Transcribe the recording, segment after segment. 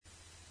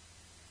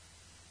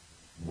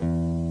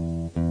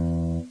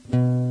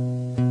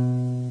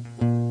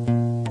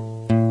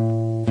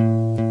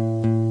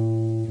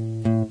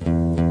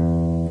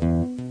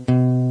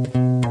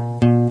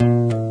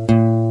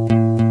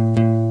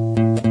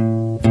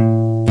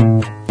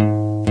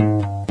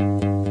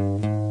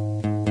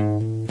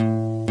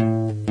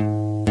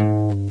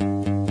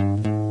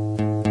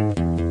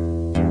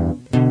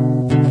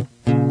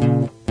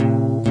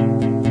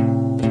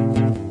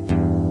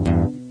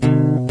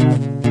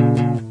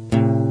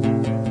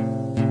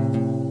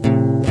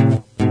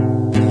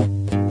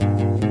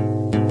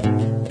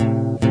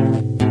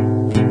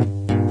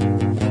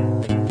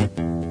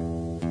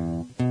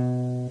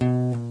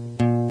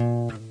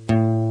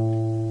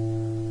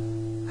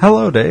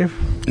Dave.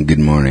 Good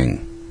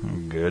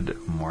morning. Good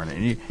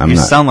morning. You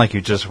sound like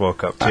you just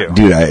woke up, too.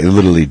 Dude, I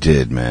literally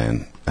did,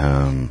 man.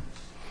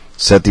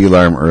 Set the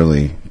alarm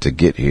early to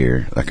get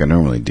here, like I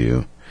normally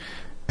do.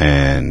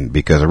 And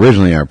because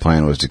originally our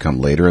plan was to come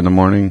later in the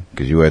morning,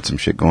 because you had some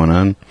shit going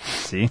on.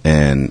 See?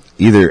 And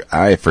either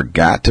I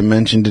forgot to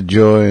mention to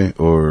Joy,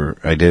 or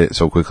I did it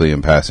so quickly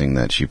in passing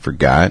that she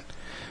forgot.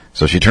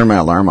 So she turned my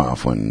alarm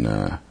off when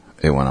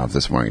it went off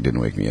this morning. It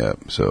didn't wake me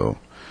up. So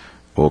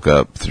woke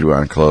up, threw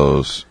on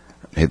clothes,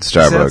 hit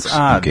Starbucks. That's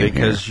odd,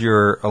 because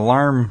your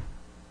alarm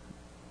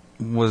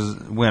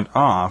went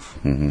off.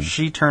 Mm-hmm.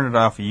 She turned it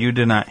off. You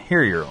did not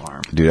hear your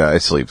alarm. Dude, I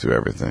sleep through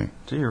everything.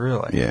 Do you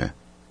really? Yeah.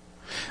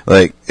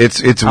 Like,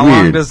 it's weird. How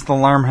long does the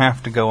alarm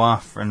have to go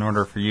off in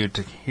order for you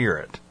to hear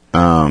it?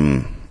 I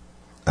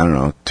don't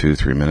know,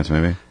 2-3 minutes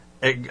maybe.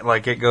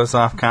 It goes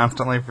off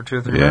constantly for 2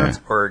 or 3 minutes?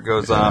 Or it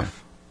goes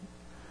off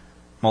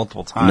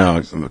multiple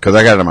times? No, because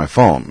I got it on my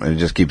phone, and it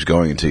just keeps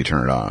going until you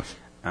turn it off.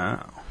 Oh.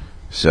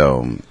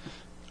 So,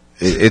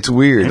 it's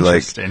weird.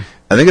 Interesting. Like,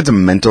 I think it's a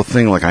mental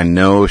thing. Like, I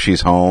know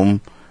she's home,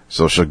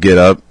 so she'll get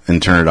up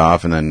and turn it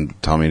off and then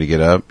tell me to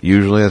get up.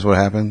 Usually that's what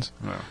happens.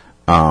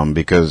 Oh.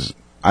 Because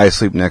I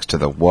sleep next to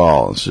the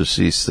wall, so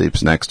she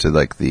sleeps next to,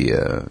 like,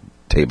 the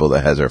table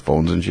that has our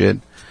phones and shit.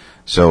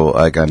 So,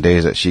 like, on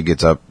days that she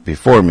gets up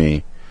before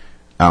me,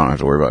 I don't have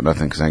to worry about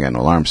nothing because I ain't got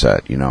no alarm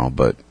set, you know.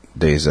 But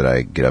days that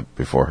I get up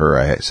before her,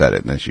 I set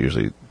it, and then she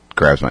usually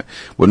grabs my...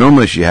 What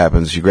normally she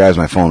happens, she grabs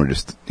my phone and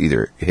just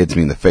either hits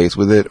me in the face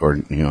with it or,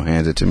 you know,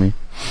 hands it to me.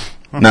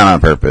 Not on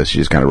purpose. She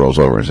just kind of rolls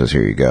over and says,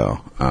 here you go.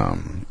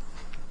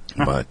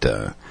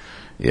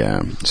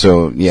 Yeah.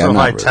 So, yeah. So if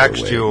I really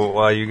text awake. you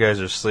while you guys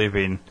are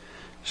sleeping...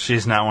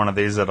 She's not one of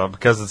these that'll,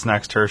 because it's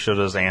next to her, she'll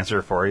just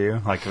answer for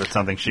you? Like, if it's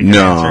something she can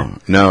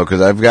answer? No, because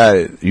I've got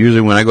it,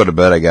 usually when I go to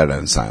bed, I got it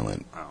on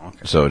silent. Oh, okay.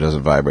 So it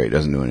doesn't vibrate,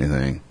 doesn't do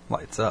anything.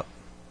 Lights up.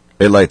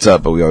 It lights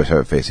up, but we always have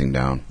it facing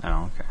down.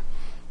 Oh, okay.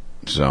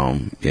 So,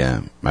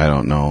 yeah, I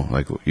don't know.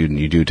 Like,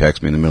 you do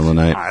text me in the middle of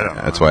the night? I don't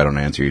know. That's why I don't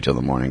answer you till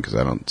the morning, because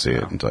I don't see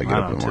it until I get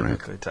up in the morning. I don't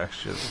typically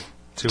text you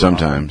too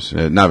Sometimes.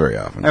 Not very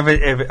often.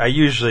 I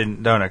usually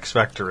don't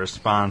expect a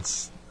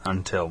response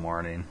until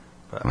morning,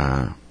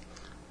 but...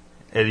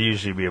 It'd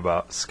usually be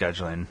about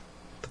scheduling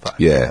the podcast.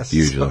 Yeah,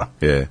 usually.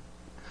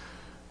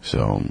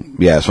 So.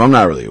 Yeah. So I'm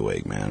not really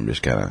awake, man. I'm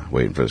just kind of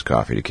waiting for this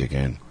coffee to kick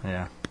in.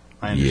 Yeah,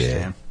 I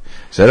understand. Yeah.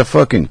 Is that a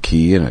fucking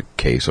key in a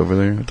case over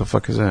there? What the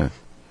fuck is that?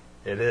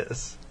 It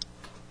is.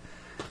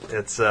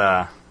 It's,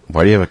 Why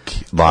do you have a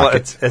key? Lock well,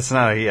 it's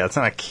not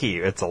a key.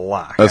 It's a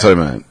lock. That's what I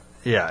meant.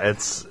 Yeah,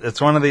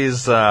 it's one of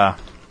these,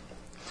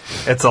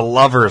 it's a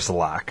lover's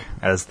lock,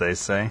 as they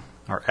say,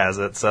 or as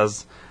it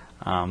says.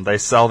 They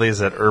sell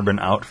these at Urban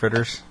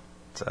Outfitters.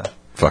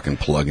 Fucking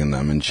plugging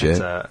them and shit.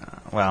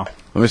 Well,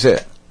 let me see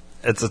it.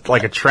 It's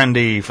like a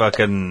trendy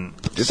fucking...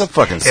 It's a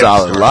fucking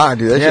solid lock,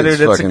 dude. Yeah,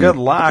 dude, it's a good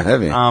lock.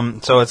 Heavy.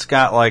 So it's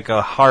got like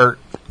a heart,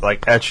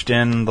 like etched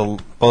in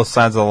both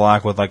sides of the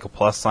lock with like a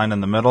plus sign in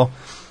the middle.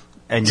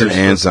 And it's an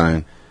and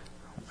sign.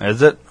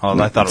 Is it? Oh,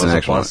 I thought it was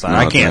a plus sign. No,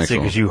 I can't see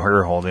because you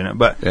were holding it,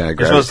 but yeah,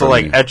 you're supposed to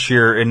like etch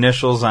your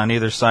initials on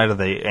either side of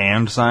the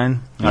and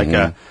sign, like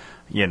a,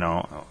 you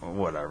know,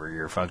 whatever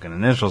your fucking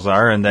initials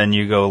are, and then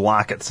you go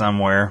lock it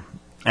somewhere,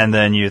 and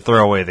then you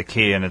throw away the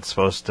key, and it's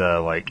supposed to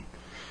like.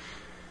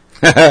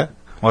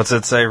 What's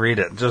it say? Read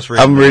it. Just read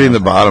it. I'm reading the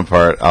bottom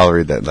part. I'll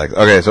read that.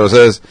 Okay, so it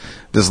says,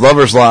 this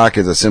lover's lock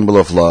is a symbol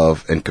of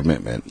love and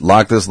commitment.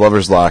 Lock this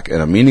lover's lock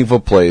in a meaningful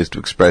place to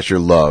express your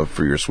love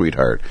for your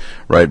sweetheart.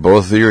 Write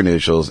both of your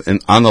initials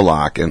on the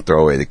lock and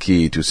throw away the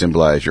key to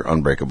symbolize your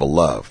unbreakable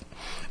love.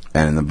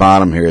 And in the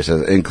bottom here it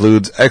says,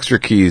 includes extra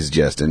keys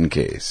just in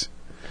case.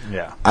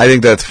 Yeah. I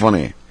think that's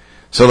funny.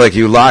 So, like,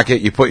 you lock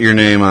it, you put your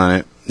name on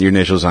it, your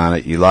initials on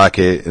it, you lock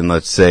it, and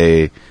let's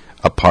say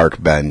a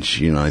park bench,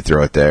 you know, you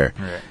throw it there.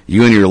 Right.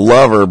 You and your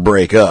lover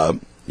break up.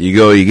 You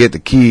go, you get the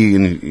key,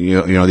 and,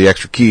 you know, the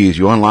extra keys,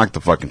 you unlock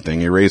the fucking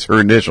thing, you erase her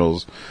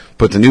initials,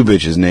 put the new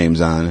bitch's names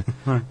on,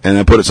 and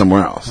then put it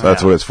somewhere else.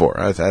 That's what it's for.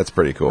 That's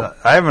pretty cool.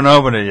 I haven't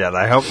opened it yet.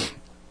 I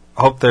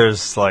hope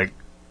there's, like,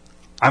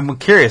 I'm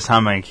curious how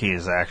many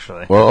keys,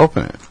 actually. Well,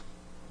 open it.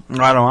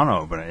 No, I don't want to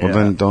open it yet. Well,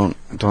 then don't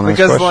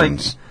ask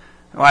questions.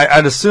 Like,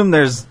 I'd assume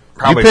there's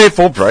probably... You paid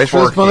full price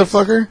for this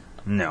motherfucker?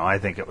 No, I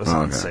think it was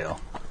on sale.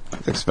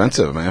 It's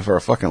expensive, man, for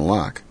a fucking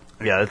lock.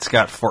 Yeah, it's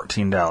got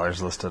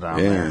 $14 listed on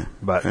there.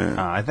 But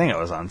I think it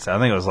was on sale. I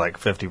think it was like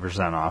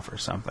 50% off or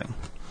something.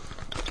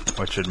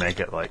 Which would make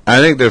it like... I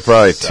think there's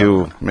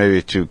probably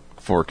maybe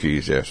 4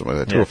 keys, something like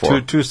that. 2 or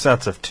 4. Two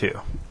sets of 2.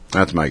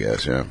 That's my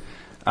guess, yeah.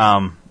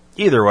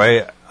 Either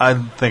way, I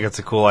think it's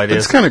a cool idea.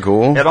 It's kind of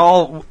cool. It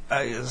all...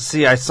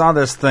 see, I saw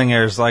this thing.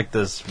 There's like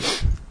this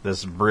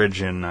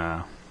bridge in...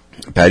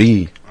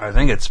 Paris. I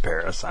think it's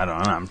Paris. I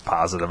don't know. I'm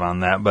positive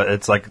on that. But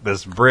it's like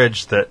this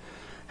bridge that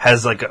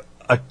has like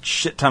a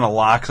shit ton of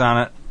locks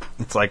on it.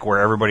 It's like where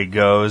everybody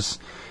goes,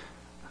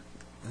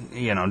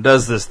 you know,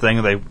 does this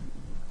thing. They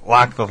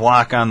lock the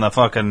lock on the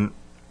fucking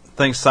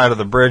thing side of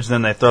the bridge.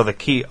 Then they throw the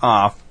key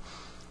off.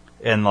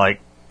 And like,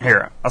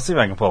 here, I'll see if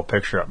I can pull a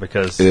picture up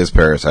because... It is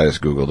Paris. I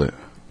just Googled it.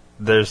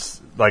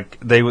 there's like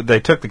they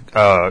took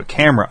the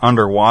camera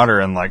underwater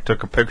and like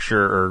took a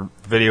picture or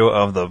video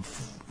of the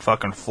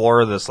fucking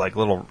floor of this like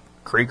little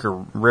creek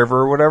or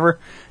river or whatever,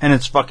 and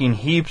it's fucking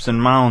heaps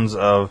and mounds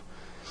of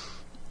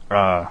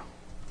NPR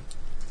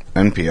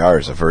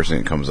is the first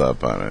thing that comes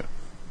up on it.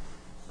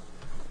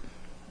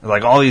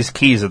 Like all these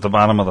keys at the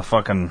bottom of the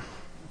fucking.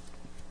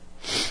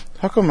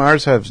 How come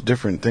ours have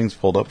different things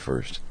pulled up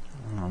first?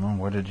 I don't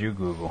know. What did you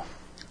Google?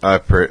 I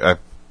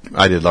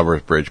did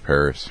Lovers Bridge,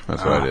 Paris.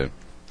 That's what I did.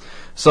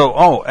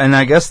 So, and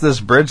I guess this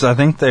bridge, I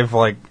think they've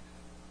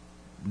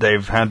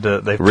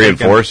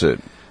Reinforce it.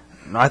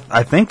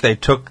 I think they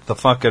took the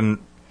fucking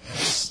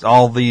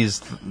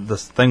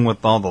this thing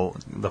with all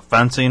the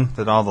fencing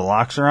that all the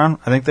locks are on.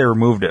 I think they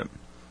removed it.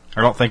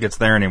 I don't think it's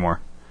there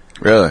anymore.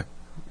 Really?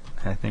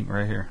 I think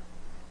right here.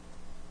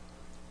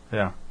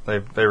 Yeah, they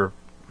were.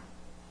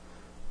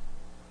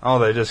 Oh,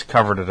 they just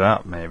covered it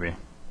up. Maybe.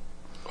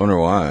 Wonder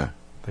why.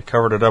 They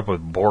covered it up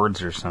with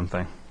boards or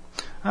something.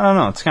 I don't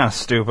know. It's kind of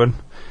stupid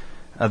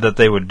that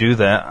they would do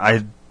that.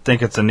 I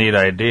think it's a neat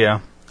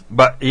idea.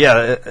 But,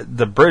 yeah,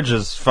 the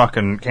bridges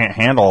fucking can't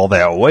handle all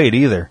that weight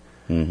either.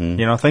 Mm-hmm.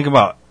 You know, think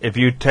about if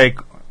you take...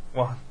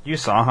 Well, you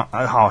saw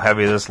how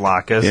heavy this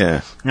lock is.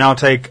 Yeah. Now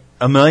take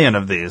 1 million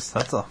of these.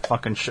 That's a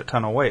fucking shit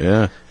ton of weight.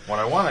 Yeah. What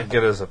I want to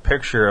get is a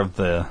picture of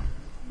the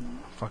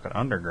fucking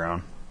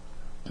underground.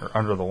 Or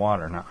under the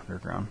water, not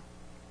underground.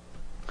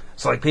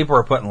 So, like, people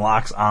are putting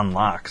locks on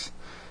locks.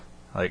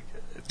 Like...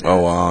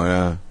 Oh, wow,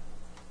 yeah.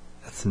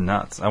 It's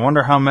nuts. I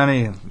wonder how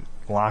many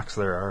locks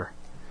there are.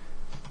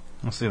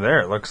 Let's see there.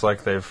 It looks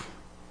like they've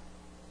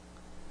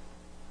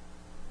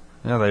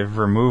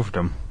removed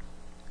them.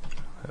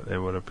 They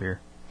would appear.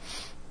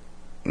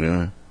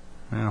 Yeah.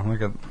 Yeah,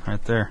 look at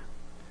right there.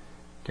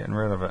 Getting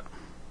rid of it.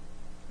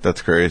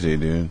 That's crazy,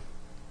 dude.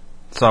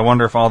 So I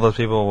wonder if all those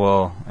people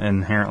will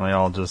inherently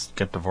all just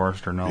get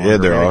divorced or no longer. Yeah,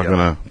 they're all together.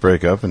 going to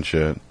break up and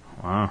shit.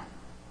 Wow.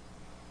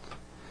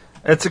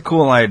 It's a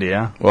cool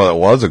idea. Well, it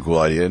was a cool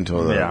idea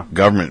until the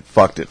government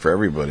fucked it for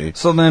everybody.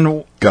 So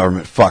then...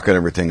 Government fucking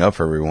everything up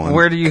for everyone.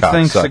 Where do you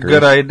think's a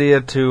good idea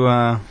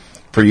to...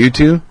 For you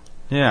two?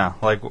 Yeah,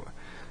 like...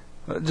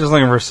 Just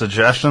looking for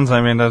suggestions.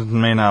 I mean, that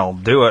doesn't mean I'll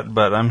do it,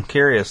 but I'm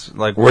curious.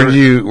 Like, where did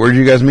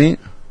you guys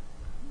meet?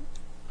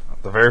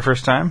 The very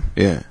first time?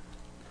 Yeah.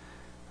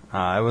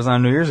 It was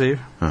on New Year's Eve.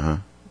 Uh-huh.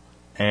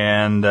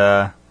 And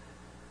I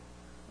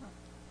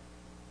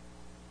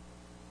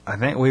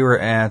think we were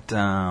at...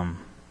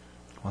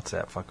 what's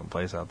that fucking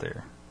place out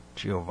there?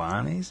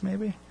 Giovanni's,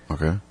 maybe?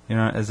 Okay. You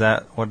know, is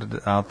that what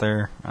it out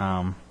there?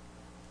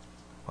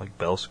 Like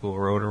Bell School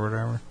Road or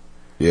whatever?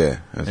 Yeah,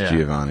 that's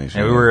Giovanni's.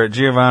 Yeah, we were at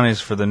Giovanni's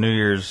for the New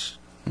Year's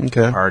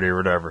party or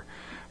whatever.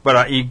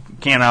 But you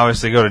can't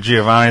obviously go to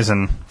Giovanni's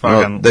and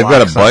fucking. Well, they've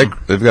got a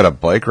bike. They've got a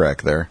bike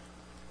rack there.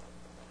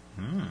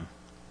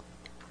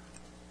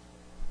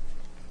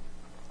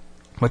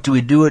 But do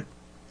we do it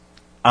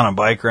on a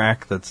bike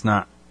rack that's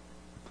not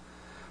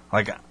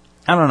like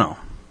I don't know.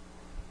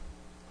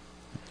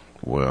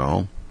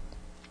 Well,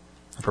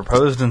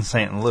 proposed in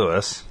St.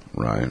 Louis.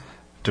 Right.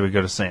 Do we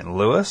go to St.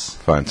 Louis?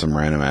 Find some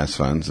random ass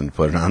funds and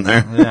put it on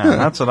there. Yeah,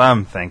 that's what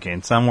I'm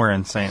thinking. Somewhere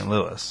in St.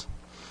 Louis.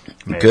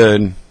 Maybe.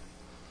 Good.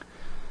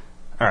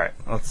 All right,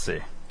 let's see.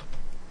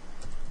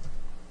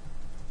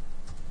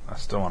 I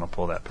still want to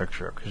pull that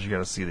picture up because you got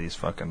to see these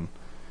fucking.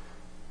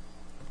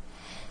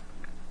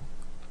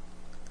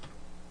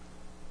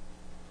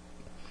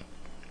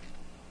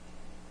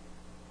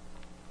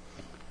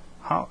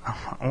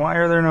 Why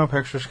are there no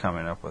pictures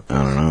coming up with this?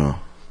 I don't know.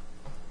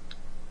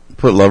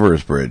 Put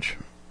Lovers Bridge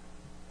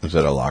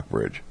instead of Lock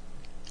Bridge.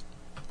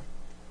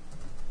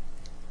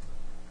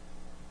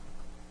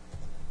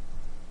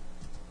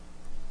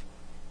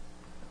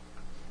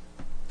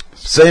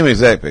 Same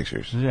exact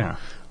pictures. Yeah.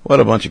 What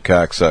a bunch of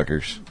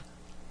cocksuckers.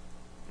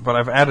 But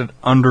I've added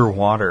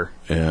underwater.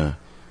 Yeah.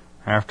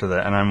 After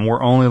that, and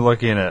we're only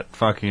looking at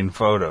fucking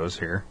photos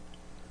here.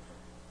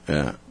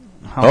 Yeah.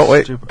 How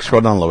wait. stupid.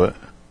 Scroll down a little bit.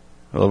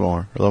 A little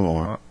more. A little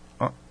more.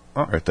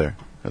 Right there.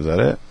 Is that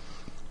it?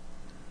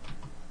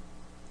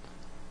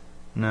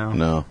 No.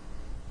 No.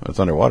 It's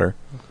underwater.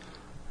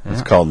 Yeah.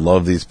 It's called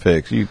Love These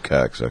Pics, you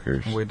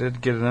cocksuckers. We did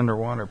get an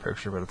underwater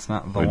picture, but it's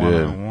not the one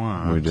I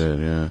want. We did,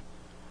 yeah.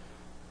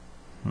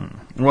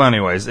 Well,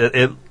 anyways,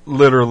 it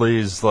literally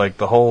is like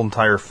the whole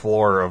entire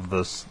floor of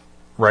this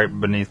right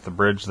beneath the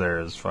bridge there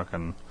is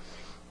fucking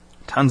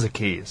tons of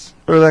keys.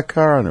 Look at that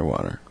car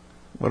underwater.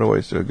 What a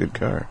waste of a good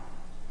car.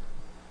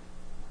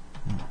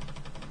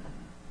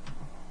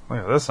 Look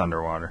at this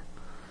underwater.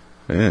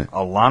 Yeah.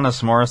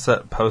 Alanis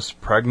Morissette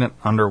post-pregnant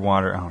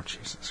underwater. Oh,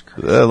 Jesus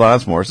Christ.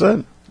 Alanis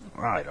Morissette?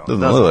 I don't.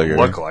 Doesn't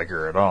look like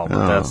her at all, but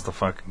No. that's the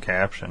fucking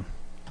caption.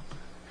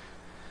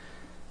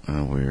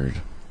 Oh, weird.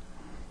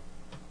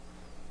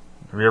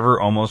 Have you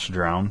ever almost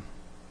drowned?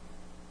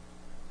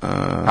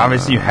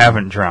 Obviously, you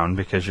haven't drowned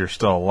because you're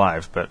still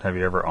alive, but have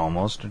you ever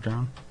almost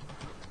drowned?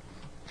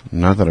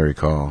 Not that I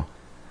recall.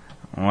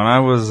 When I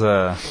was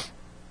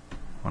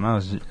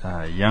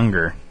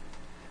younger,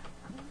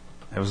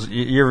 It was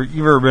you've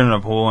ever been in a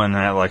pool and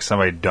had like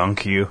somebody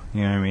dunk you?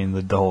 You know what I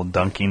mean? The whole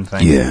dunking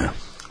thing. Yeah.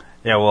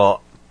 Yeah.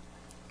 Well,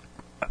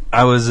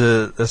 I was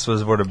this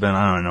would have been,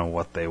 I don't know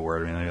what they were.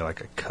 I mean, maybe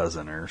like a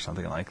cousin or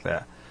something like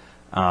that.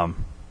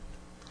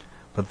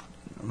 But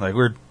like we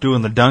were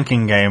doing the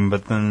dunking game,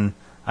 but then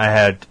I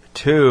had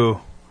two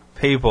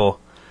people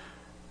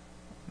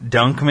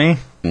dunk me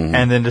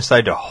and then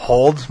decide to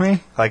hold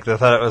me. Like they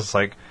thought it was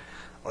like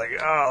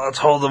oh, let's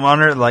hold them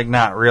under, like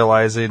not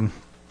realizing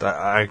that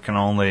I can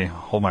only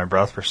hold my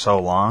breath for so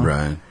long.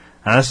 Right.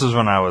 And this was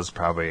when I was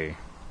probably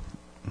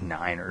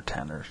 9 or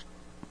 10 or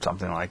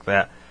something like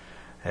that.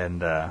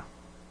 And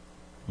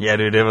yeah,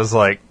 dude, it was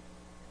like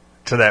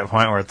to that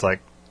point where it's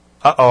like,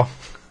 uh-oh,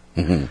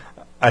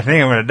 I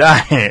think I'm gonna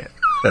die.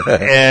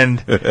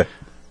 And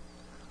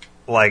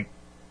like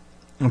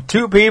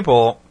two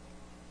people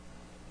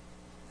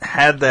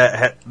had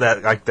that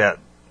like that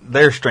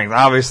their strength.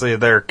 Obviously,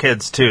 they're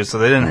kids too, so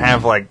they didn't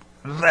have like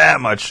that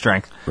much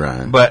strength.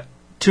 Right. But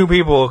two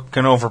people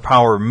can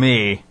overpower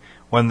me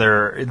when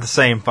they're the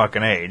same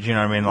fucking age. You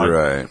know what I mean?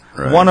 Like,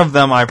 right. One of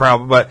them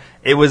but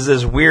it was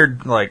this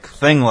weird like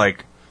thing.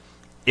 Like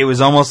it was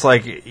almost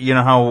like, you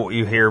know how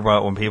you hear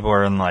about when people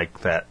are in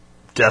like that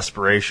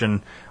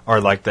desperation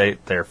or like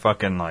they're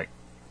fucking like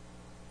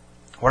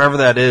whatever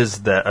that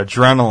is, that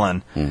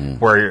adrenaline,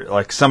 where you're,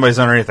 like somebody's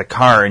underneath a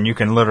car and you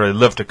can literally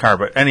lift a car,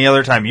 but any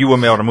other time you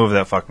wouldn't be able to move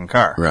that fucking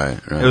car. Right.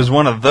 It was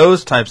one of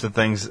those types of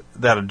things,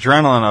 that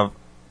adrenaline of,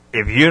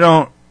 if you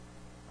don't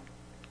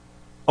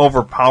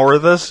overpower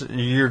this,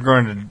 you're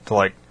going to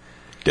like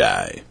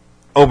die.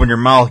 Open your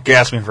mouth,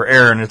 gasping for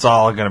air, and it's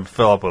all going to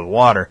fill up with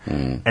water.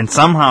 And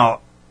somehow,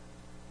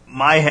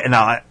 my head,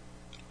 now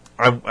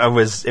it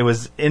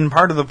was in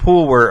part of the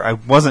pool where I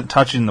wasn't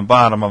touching the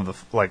bottom of the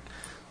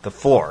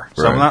floor.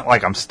 So Right. I'm not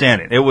like I'm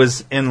standing. It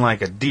was in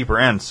like a deeper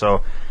end,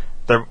 so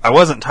I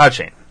wasn't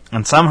touching.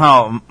 And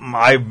somehow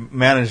I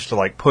managed to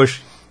like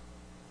push,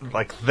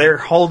 like they're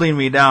holding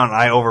me down.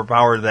 I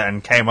overpowered that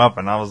and came up,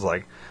 and I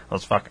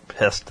was fucking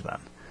pissed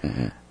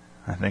then.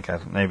 I think I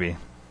maybe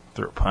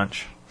threw a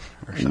punch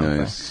or something.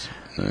 Nice.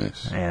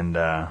 And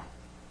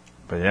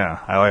but yeah,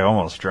 I like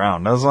almost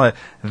drowned. I was like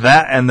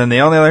that, and then the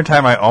only other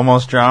time I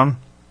almost drowned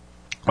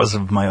was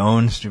of my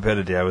own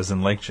stupidity. I was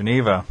in Lake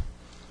Geneva,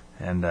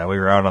 and we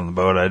were out on the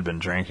boat. I'd been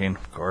drinking,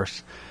 of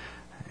course,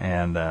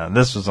 and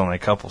this was only a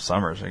couple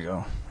summers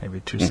ago, maybe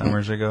 3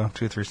 summers ago,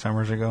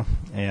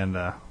 and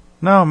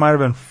no, it might have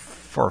been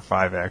 4 or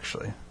 5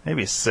 actually,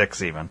 maybe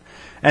 6 even.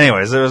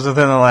 Anyways, it was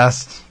within the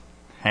last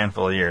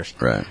handful of years.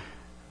 Right.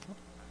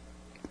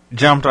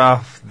 Jumped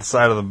off the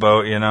side of the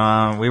boat,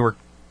 we were,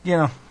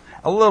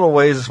 a little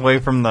ways away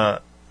from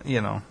the,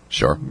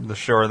 Sure. the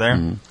shore there.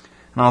 And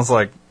I was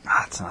like,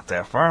 it's not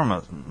that far.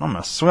 I'm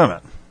gonna swim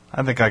it.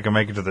 I think I can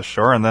make it to the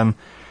shore, and then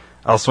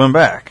I'll swim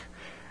back.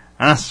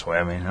 And I'm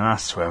swimming. I'm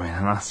swimming.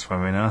 I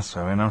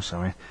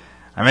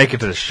make it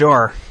to the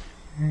shore,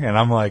 and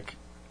I'm like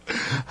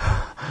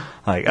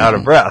out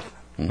of breath.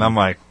 And I'm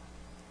like,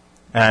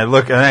 and I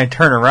look, and I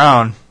turn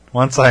around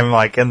once I'm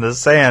like in the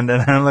sand,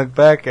 and I look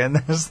back, and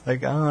there's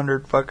like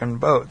 100 fucking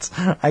boats.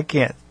 I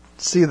can't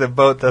see the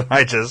boat that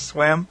I just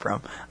swam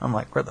from. I'm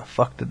like, where the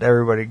fuck did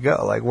everybody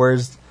go? Like,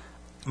 where's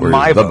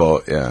my the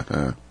boat?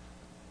 Yeah.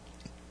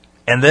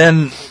 And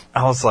then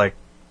I was like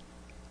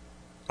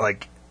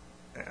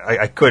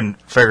I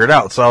couldn't figure it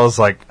out. So I was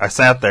like, I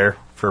sat there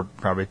for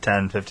probably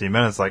 10, 15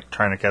 minutes, like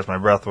trying to catch my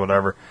breath or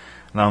whatever.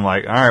 And I'm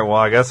like, all right, well,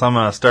 I guess I'm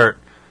going to start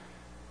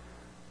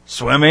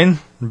swimming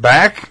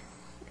back.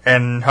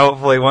 And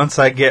hopefully once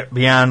I get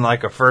beyond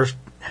like a first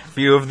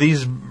few of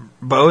these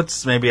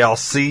boats, maybe I'll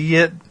see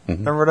it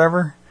or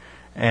whatever.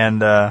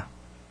 And,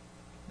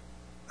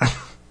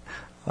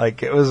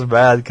 like, it was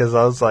bad because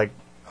I was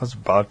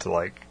about to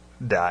like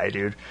die,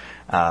 dude.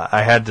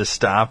 I had to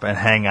stop and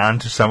hang on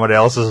to somebody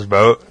else's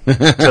boat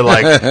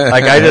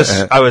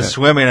to I was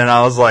swimming, and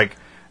I was like,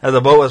 the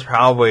boat was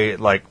probably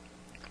like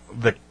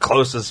the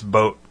closest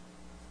boat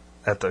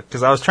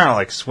because I was trying to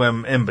like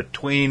swim in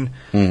between,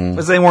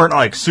 because they weren't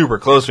like super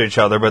close to each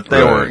other, but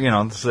they were,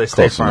 they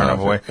stayed far enough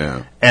away.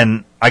 Yeah.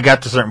 And I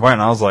got to a certain point,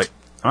 and I was like,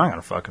 I'm not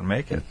gonna fucking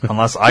make it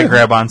unless I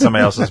grab on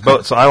somebody else's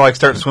boat. So I like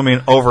start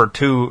swimming over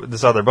to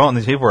this other boat, and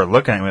these people are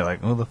looking at me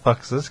like, who the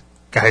fuck is this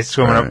guy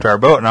swimming up to our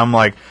boat? And I'm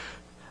like,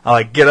 I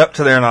like get up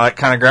to there and I like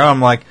kind of grab. I'm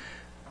like,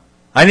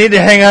 I need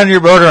to hang on to your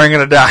boat or I'm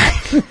gonna die.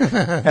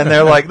 And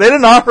they're like, they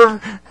didn't offer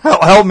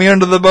help me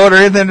into the boat or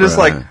anything. Just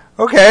like,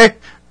 okay.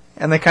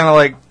 And they kind of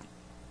like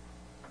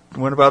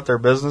went about their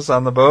business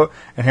on the boat.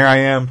 And here I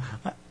am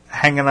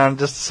hanging on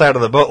just the side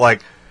of the boat,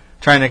 like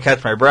trying to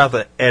catch my breath.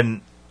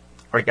 And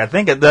like, I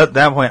think at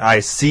that point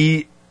I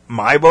see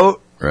my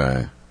boat.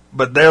 Right.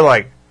 But they're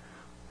like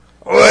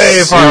way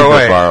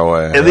Super far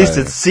away. At least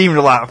right. it seemed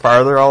a lot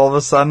farther all of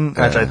a sudden,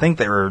 which Yeah. I think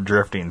they were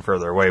drifting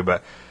further away.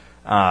 But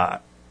I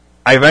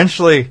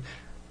eventually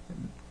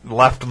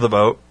left the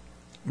boat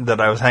that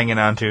I was hanging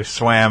on to,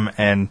 swam,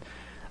 and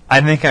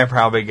I think I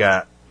probably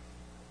got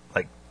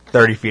like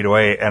 30 feet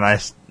away, and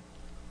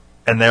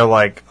they're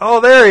like,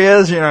 "Oh, there he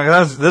is!"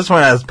 'cause this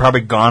one has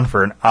probably gone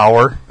for an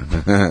hour.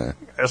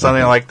 or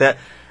something like that.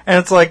 And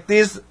it's like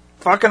these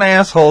fucking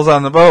assholes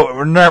on the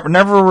boat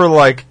never were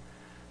like,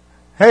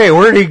 hey,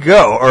 where'd he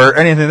go? Or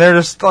anything. They're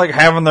just like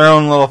having their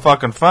own little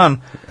fucking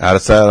fun. Out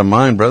of sight, out of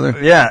mind, brother.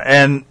 Yeah,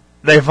 and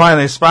they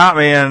finally spot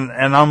me, and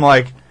I'm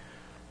like,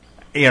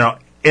 you know,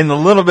 in the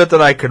little bit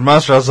that I could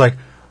muster, I was like,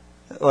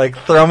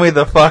 throw me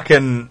the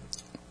fucking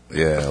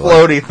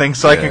floaty thing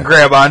so I can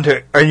grab onto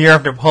it, and you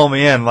have to pull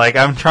me in. Like,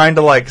 I'm trying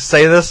to, like,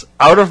 say this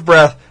out of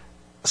breath,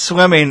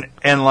 swimming,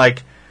 and,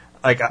 like,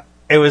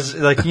 it was,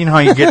 like, you know how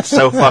you get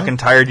so fucking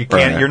tired you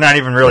can't, you're not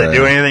even really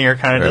doing anything, you're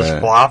kind of just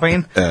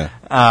flopping.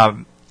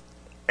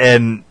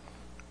 And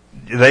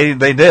they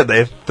did.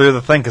 They threw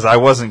the thing because I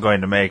wasn't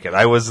going to make it.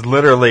 I was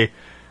literally,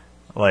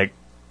 like,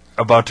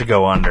 about to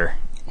go under.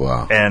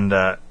 Wow. And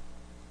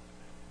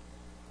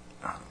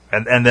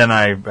then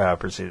I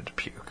proceeded to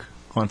puke.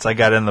 Once I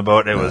got in the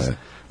boat, it was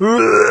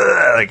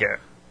like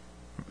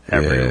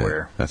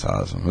everywhere. Yeah, that's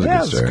awesome. It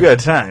was it was good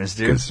times,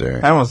 dude. Good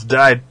story. I almost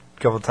died a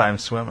couple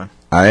times swimming.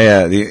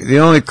 The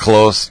only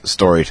close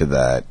story to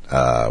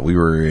that, we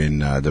were in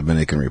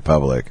Dominican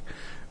Republic,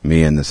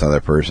 me and this other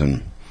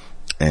person,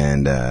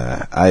 and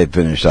I had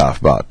finished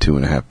off about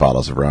 2.5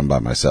 bottles of rum by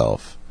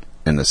myself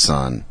in the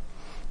sun.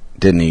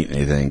 Didn't eat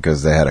anything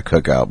because they had a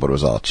cookout, but it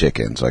was all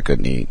chicken, so I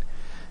couldn't eat.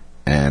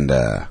 And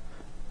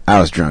I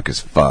was drunk as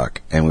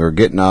fuck, and we were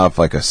getting off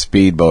like a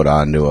speedboat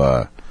onto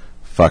a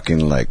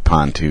fucking like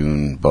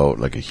pontoon boat,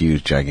 like a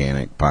huge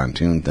gigantic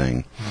pontoon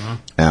thing. Mm-hmm.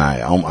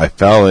 And I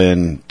fell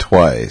in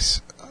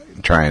twice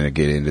trying to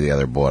get into the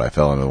other boat. I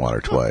fell into the water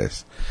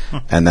twice,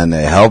 and then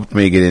they helped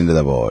me get into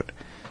the boat.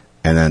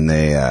 And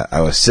then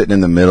I was sitting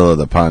in the middle of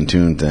the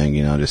pontoon thing,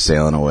 you know, just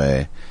sailing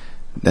away.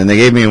 Then they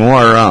gave me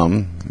more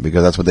rum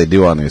because that's what they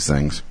do on these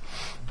things.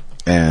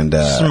 And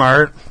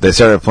smart. They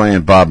started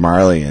playing Bob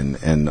Marley,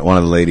 and one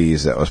of the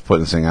ladies that was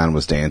putting this thing on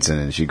was dancing,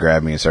 and she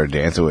grabbed me and started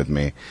dancing with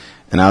me,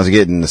 and I was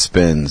getting the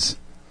spins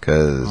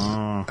because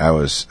I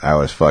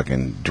was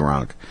fucking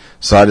drunk.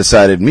 So I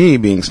decided, me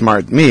being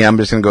smart, I'm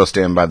just gonna go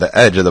stand by the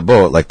edge of the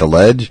boat, like the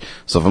ledge.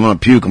 So if I'm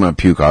gonna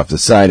puke off the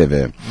side of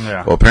it.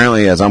 Yeah. Well,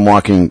 apparently, as I'm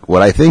walking,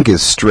 what I think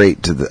is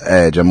straight to the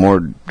edge, I'm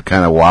more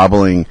kind of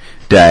wobbling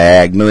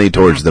diagonally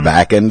towards the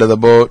back end of the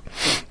boat.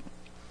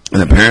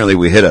 And apparently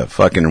we hit a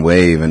fucking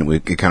wave, and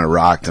it kind of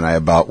rocked, and I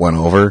about went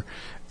over.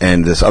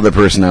 And this other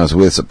person I was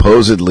with,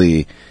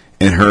 supposedly,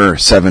 in her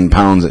 7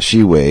 pounds that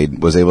she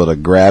weighed, was able to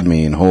grab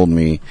me and hold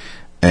me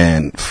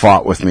and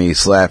fought with me,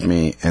 slapped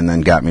me, and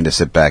then got me to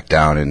sit back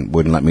down and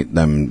wouldn't let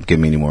them give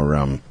me any more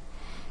rum.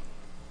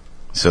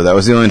 So that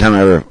was the only time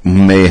I ever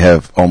may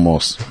have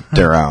almost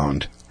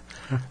drowned.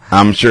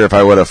 I'm sure if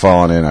I would have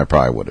fallen in, I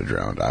probably would have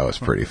drowned. I was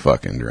pretty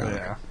fucking drunk.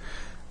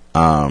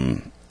 Yeah.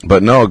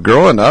 But no,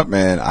 growing up,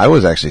 man, I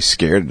was actually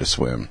scared to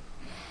swim.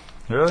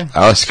 Really?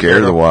 I was scared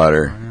of the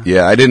water.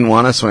 Yeah, I didn't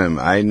want to swim.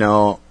 I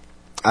know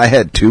I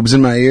had tubes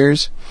in my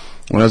ears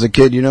when I was a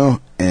kid, you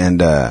know,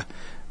 and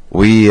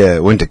we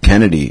went to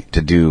Kennedy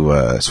to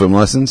do swim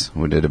lessons.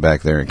 We did it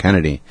back there in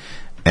Kennedy.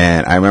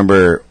 And I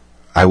remember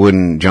I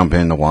wouldn't jump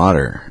in the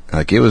water.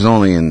 Like, it was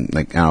only in,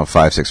 like, I don't know,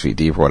 5-6 feet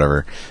deep or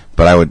whatever.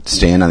 But I would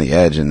stand on the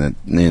edge, and the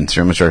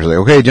instructor was like,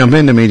 okay, jump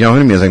into me. I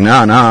was like, no,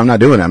 I'm not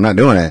doing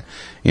it.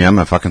 You know, I'm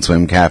a fucking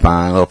swim cap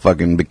on, a little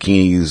fucking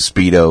bikini,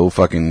 Speedo,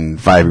 fucking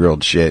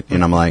 5-year-old shit.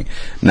 And I'm like,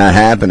 not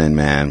happening,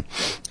 man.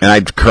 And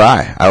I'd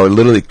cry. I would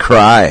literally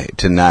cry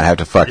to not have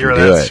to fucking do it.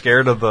 You were that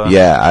scared of the...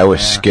 Yeah, I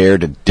was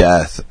scared to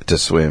death to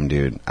swim,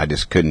 dude. I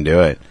just couldn't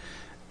do it.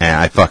 And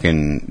I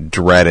fucking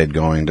dreaded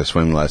going to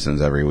swim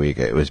lessons every week.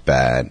 It was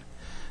bad.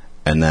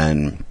 And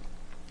then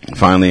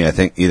finally, I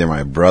think either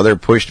my brother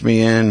pushed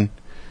me in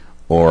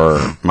or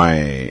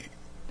my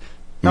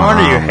no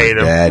wonder you hate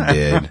him. Dad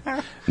did.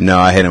 No,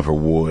 I hate him for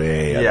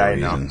way other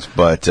reasons. Know.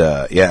 But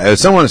yeah, it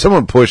was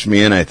someone pushed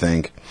me in, I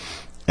think,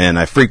 and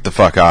I freaked the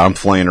fuck out. I'm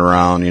flailing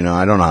around, you know.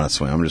 I don't know how to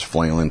swim. I'm just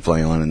flailing,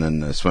 and then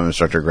the swim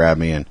instructor grabbed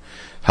me and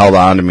held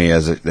on to me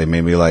as they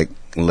made me like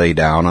lay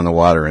down on the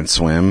water and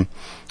swim.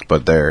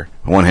 But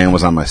one hand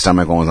was on my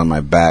stomach, one was on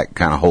my back,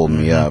 kind of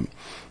holding me up.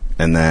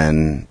 And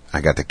then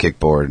I got the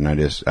kickboard, and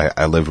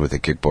I lived with the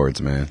kickboards,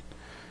 man.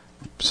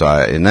 So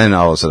and then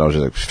all of a sudden I was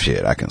just like,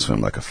 shit, I can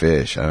swim like a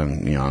fish. I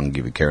don't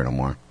give a care no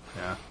more.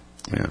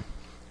 Yeah.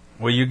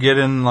 Will you get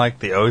in like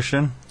the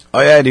ocean?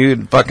 Oh yeah,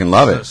 dude, fucking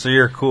love it. So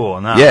you're cool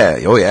now. Yeah,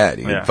 oh yeah,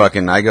 dude. Yeah.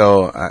 Fucking,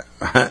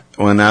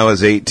 when I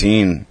was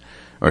 18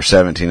 or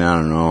 17, I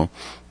don't know.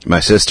 My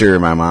sister,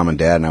 my mom and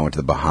dad and I went to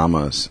the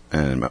Bahamas,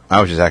 and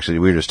we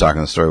were just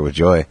talking the story with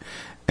Joy,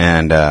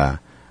 and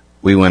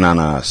we went on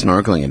a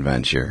snorkeling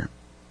adventure,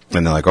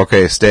 and they're like,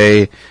 okay,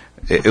 stay.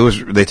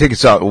 They take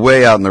us out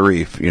way out in the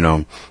reef, you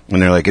know,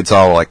 and they're like, it's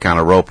all like kind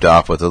of roped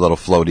off with the little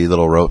floaty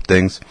little rope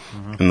things,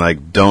 and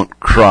like, don't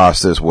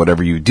cross this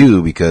whatever you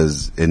do,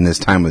 because in this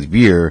time of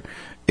year,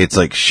 it's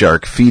like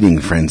shark feeding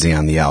frenzy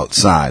on the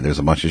outside. There's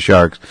a bunch of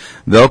sharks.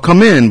 They'll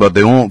come in, but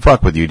they won't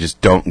fuck with you. Just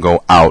don't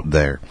go out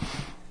there.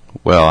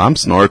 Well, I'm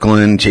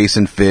snorkeling,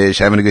 chasing fish,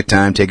 having a good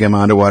time, taking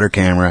my underwater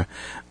camera.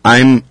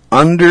 I'm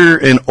under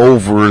and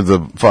over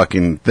the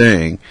fucking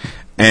thing,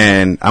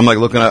 And I'm like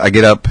looking up, I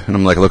get up and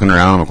I'm like looking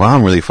around. I'm like, wow,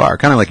 I'm really far.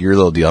 Kind of like your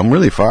little deal. I'm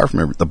really far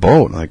from the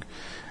boat. Like,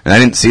 and I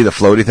didn't see the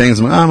floaty things.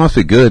 I'm like, oh, it must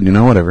be good,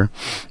 whatever.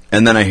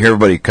 And then I hear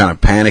everybody kind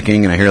of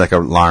panicking, and I hear like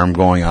an alarm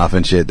going off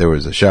and shit. There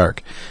was a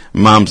shark.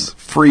 Mom's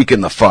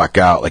freaking the fuck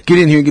out, like, get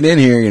in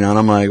here, and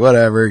I'm like,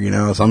 whatever,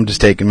 so I'm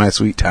just taking my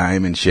sweet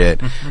time and shit.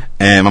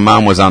 And my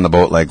mom was on the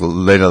boat, like,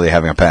 literally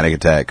having a panic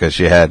attack, because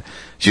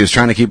she was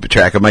trying to keep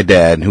track of my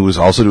dad, who was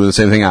also doing the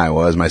same thing I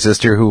was, my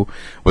sister, who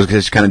was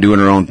just kind of doing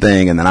her own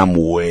thing, and then I'm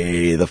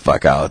way the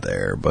fuck out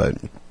there, but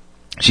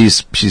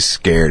she's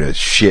scared as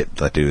shit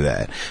to do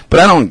that. But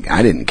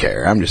I didn't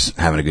care. I'm just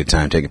having a good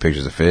time taking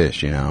pictures of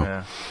fish,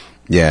 Yeah.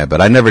 Yeah,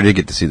 but I never did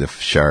get to see the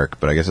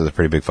shark, but I guess there's a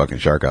pretty big fucking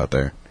shark out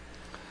there.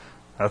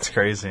 That's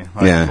crazy.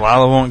 Like, Yeah.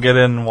 Lila won't get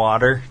in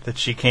water that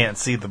she can't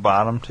see the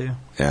bottom to.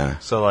 Yeah.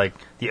 So, like,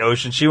 the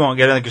ocean, she won't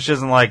get in because she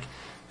doesn't like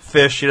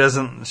fish. She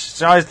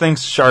always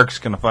thinks shark's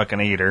going to fucking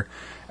eat her.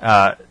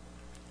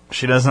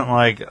 She doesn't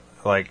like,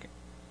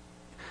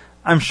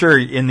 I'm sure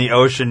in the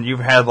ocean you've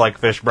had, like,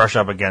 fish brush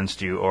up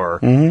against you or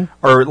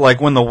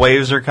like when the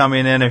waves are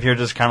coming in, if you're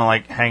just kind of,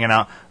 like, hanging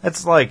out,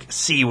 it's like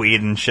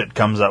seaweed and shit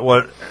comes up.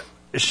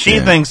 She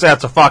thinks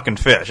that's a fucking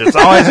fish. It's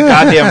always a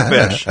goddamn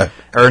fish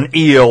or an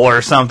eel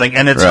or something,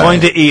 and it's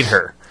going to eat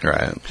her.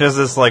 Right. She has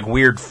this, like,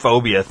 weird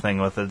phobia thing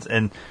with it.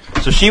 And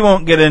so she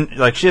won't get in,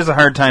 like, she has a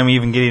hard time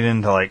even getting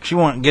into, like, she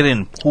won't get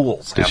in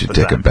pools. Did she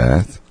take a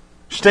bath?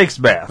 She takes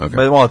a bath. Okay.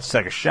 But, well, it's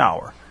like a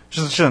shower.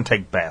 She doesn't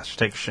take baths. She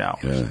takes showers.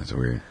 Yeah, that's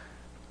weird.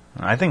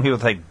 I think people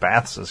take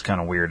baths is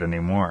kind of weird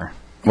anymore.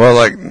 Well,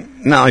 like,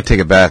 not like take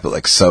a bath, but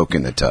like soak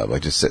in the tub.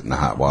 Like just sit in the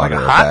hot water.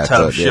 Like a hot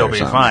tub she'll be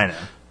fine in.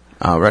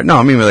 Oh, right. No,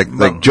 I mean,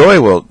 like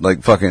Joy will,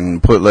 like, fucking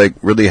put, like,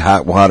 really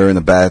hot water in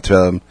the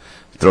bathtub,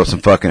 throw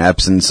some fucking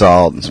Epsom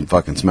salt and some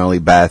fucking smelly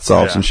bath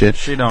salts and shit,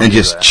 she don't and do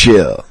just that.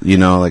 chill,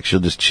 like, she'll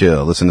just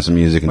chill, listen to some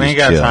music and We just ain't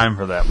got chill. time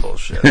for that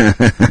bullshit.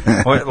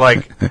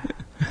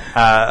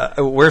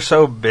 We're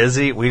so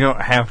busy, we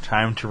don't have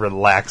time to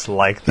relax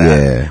like that.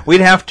 Yeah.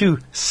 We'd have to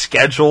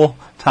schedule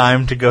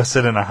time to go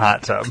sit in a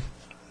hot tub.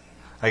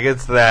 Like,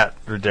 it's that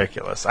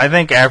ridiculous. I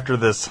think after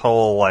this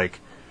whole,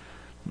 like,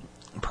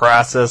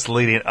 process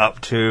leading up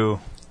to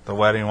the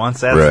wedding, once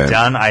that's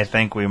done, I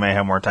think we may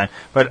have more time.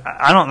 But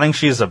I don't think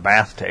she's a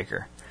bath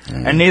taker.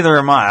 And neither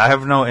am I. I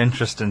have no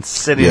interest in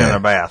sitting in a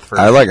bath for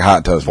I like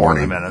hot tubs 40 more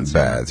than minutes.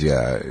 baths,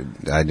 yeah.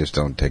 I just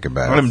don't take a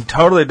bath. I'm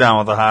totally down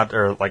with a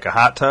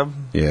hot tub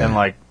and,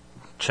 like,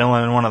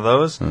 chilling in one of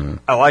those.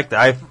 I like that.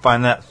 I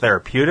find that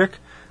therapeutic,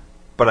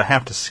 but I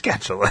have to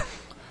schedule it.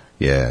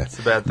 Yeah. It's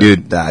a bad thing.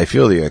 Dude, I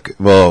feel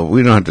well,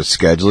 we don't have to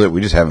schedule it.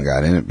 We just haven't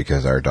got in it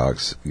because our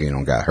dogs,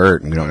 got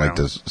hurt and we don't like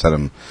to let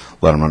them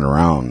run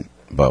around.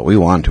 But we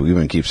want to. We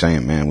even keep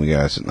saying, man, we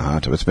gotta sit in the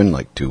hot tub. It's been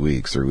like 2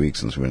 weeks, 3 weeks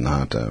since we've been in the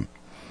hot tub.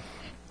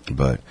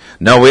 But,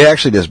 no, we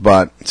actually just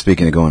bought,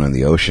 speaking of going on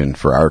the ocean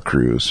for our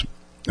cruise,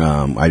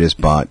 I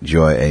just bought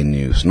Joy a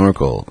new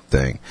snorkel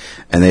thing.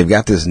 And they've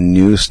got this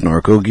new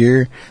snorkel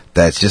gear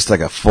that's just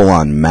like a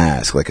full-on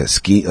mask, like a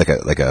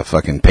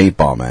fucking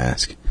paintball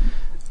mask.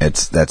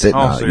 That's it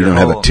now. So you don't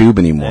have a tube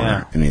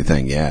anymore,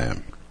 anything,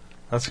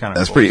 That's kind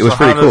of cool. It was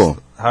pretty cool.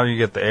 How do you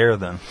get the air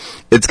then?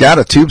 It's got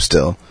a tube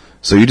still,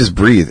 so you just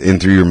breathe in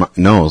through your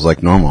nose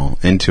like normal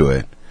into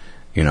it,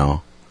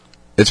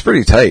 It's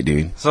pretty tight,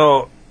 dude.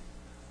 So,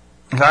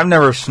 I've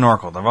never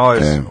snorkeled. I've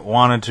always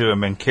wanted to and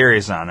been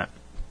curious on it.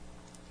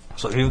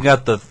 So if you've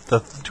got the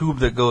tube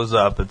that goes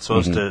up, it's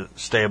supposed to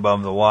stay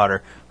above the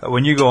water. But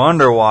when you go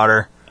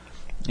underwater,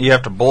 you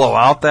have to blow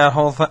out that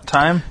whole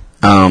time?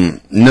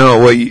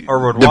 No,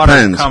 or would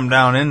depends. Water come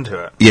down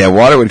into it? Yeah,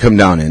 water would come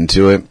down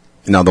into it.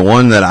 Now, the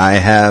one that I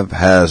have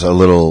has a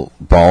little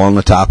ball on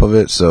the top of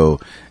it, so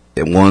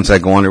once I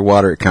go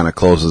underwater, it kind of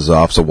closes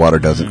off so water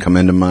doesn't come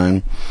into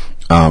mine.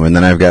 And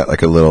then I've got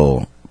like a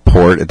little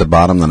port at the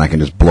bottom that I can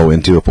just blow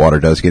into. If water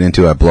does get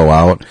into it, I blow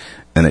out,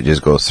 and it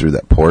just goes through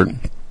that port.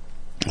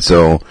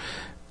 So,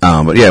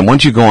 but yeah,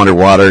 once you go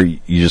underwater, you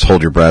just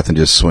hold your breath and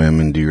just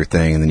swim and do your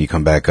thing, and then you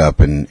come back up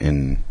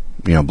and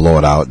blow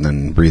it out and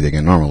then breathe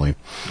again normally.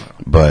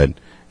 But,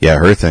 yeah,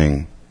 her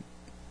thing,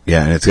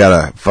 and it's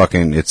got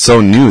it's so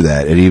new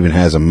that it even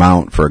has a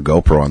mount for a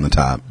GoPro on the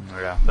top.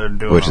 Yeah, they're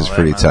doing which is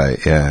pretty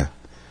tight, yeah.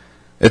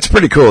 It's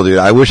pretty cool, dude.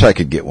 I wish I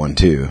could get one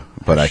too,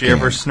 but I can't.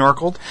 Has she ever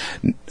snorkeled?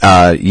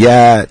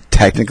 Yeah,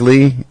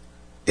 technically,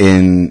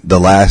 in the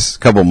last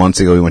couple months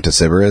ago, we went to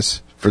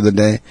Sybaris for the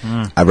day.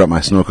 I brought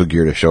my snorkel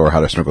gear to show her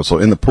how to snorkel. So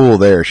in the pool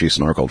there, she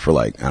snorkeled for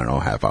like, I don't know,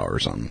 half hour or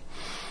something.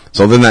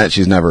 So then that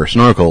she's never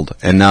snorkeled,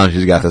 and now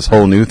she's got this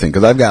whole new thing,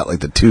 because I've got like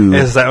the tube.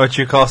 Is that what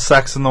you call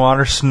sex in the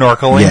water?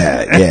 Snorkeling?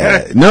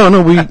 Yeah.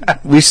 No,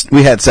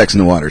 we had sex in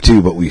the water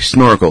too, but we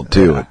snorkeled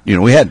too.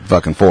 We had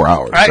fucking 4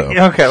 hours. So.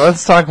 Okay,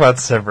 let's talk about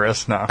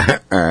Sybaris now.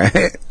 All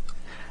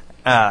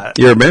right.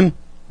 You ever been?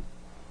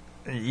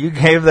 You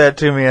gave that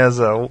to me as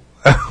a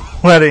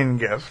wedding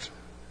gift.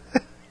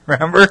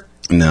 Remember?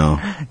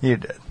 No. You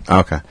did.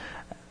 Okay.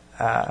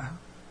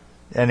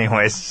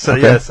 Anyways, so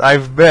yes,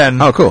 I've been.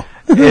 Oh, cool.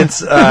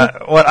 It's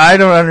what I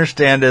don't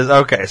understand is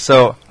okay.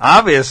 So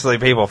obviously,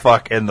 people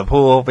fuck in the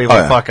pool, people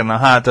fuck in the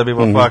hot tub,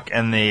 people fuck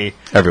in the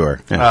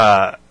everywhere.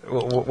 Yeah.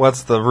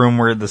 What's the room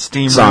where the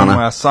steam Sauna. room,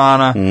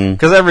 sauna?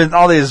 Because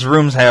all these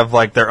rooms have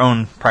like their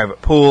own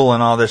private pool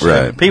and all this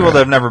Right, shit. People right. that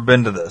have never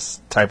been to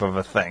this type of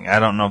a thing, I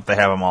don't know if they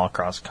have them all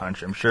across the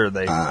country. I'm sure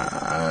they.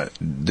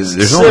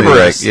 There's only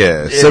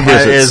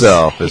Sybaris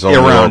itself is only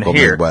around local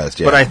here, Midwest.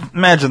 Yeah. but I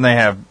imagine they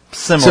have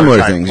similar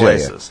type things.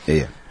 places.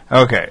 Yeah.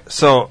 Okay,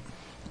 so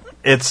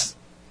it's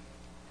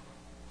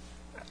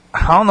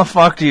how in the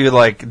fuck do you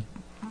like?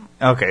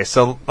 Okay,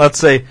 so let's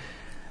say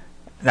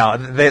now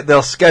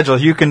they'll schedule.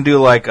 You can do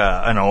like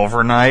an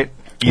overnight.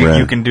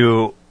 You can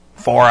do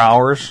 4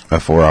 hours. A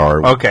 4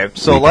 hour. Okay,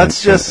 so weekend,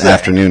 let's just say,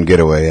 afternoon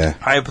getaway. Yeah.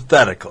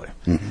 hypothetically,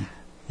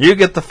 you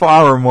get the 4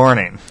 hour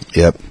morning.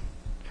 Yep.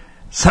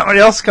 Somebody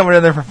else coming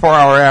in there for 4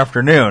 hour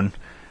afternoon,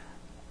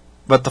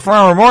 but the 4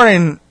 hour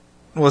morning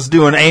was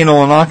doing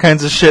anal and all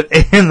kinds of shit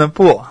in the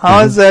pool. How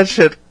is that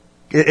shit?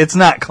 It's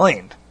not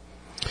cleaned.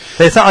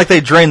 It's not like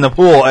they drain the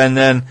pool and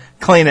then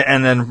clean it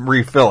and then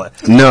refill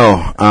it.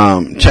 No.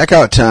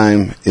 Checkout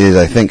time is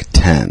I think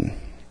 10,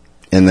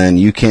 and then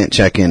you can't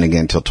check in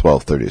again until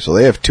 12:30. So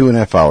they have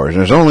 2.5 hours.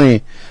 There's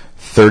only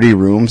 30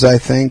 rooms, I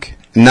think.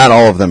 Not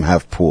all of them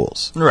have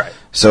pools. Right.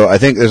 So I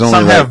think there's only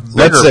Some have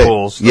bigger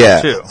pools,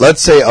 though, too.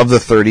 Let's say of the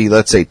 30,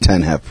 let's say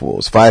 10 have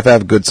pools. 5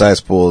 have good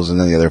sized pools, and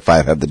then the other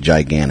 5 have the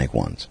gigantic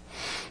ones.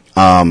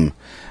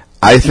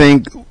 I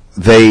think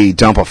they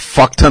dump a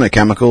fuck ton of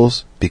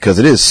chemicals because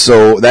it is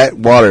that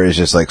water is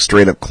just like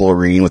straight up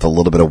chlorine with a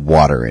little bit of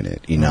water in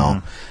it, you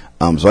know.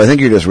 So I think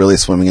you're just really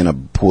swimming in a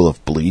pool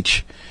of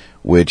bleach,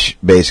 which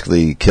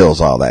basically kills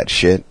all that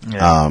shit.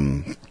 Yeah.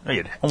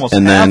 You'd almost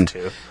and have then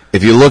to.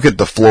 if you look at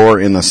the floor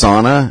in the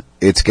sauna,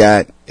 it's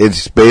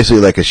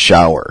basically like a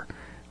shower.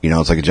 You know,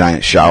 it's like a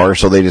giant shower,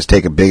 so they just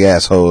take a big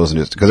ass hose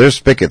and because there's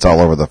spigots all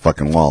over the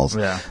fucking walls.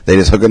 Yeah. They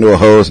just hook into a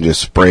hose and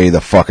just spray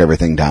the fuck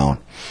everything down.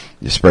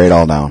 Just spray it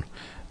all down.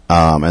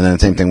 And then the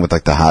same thing with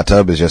like the hot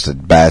tub is just a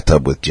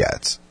bathtub with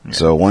jets. Yeah.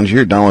 So once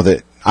you're done with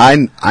it, I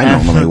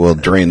normally will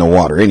drain the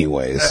water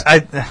anyways. I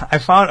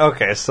found,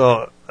 okay,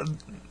 so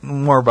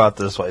more about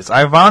this place.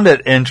 I found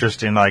it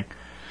interesting, like,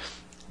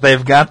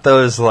 they've got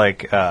those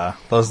like,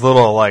 those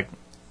little like,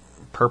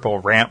 purple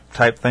ramp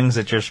type things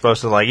that you're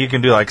supposed to like. You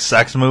can do like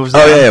sex moves.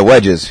 Oh yeah,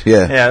 wedges.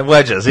 Yeah, yeah,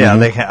 wedges.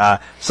 Yeah,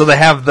 so they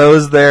have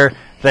those there.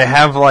 They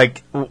have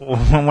like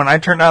when I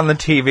turned on the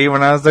TV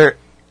when I was there,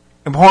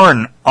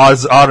 porn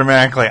was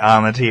automatically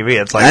on the TV.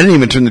 It's like I didn't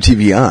even turn the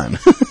TV on.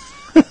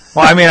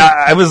 Well, I mean,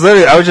 I was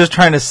just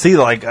trying to see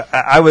like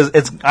I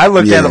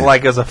looked at it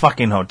like it was a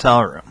fucking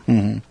hotel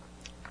room,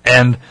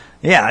 and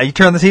yeah, you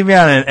turn the TV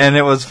on and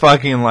it was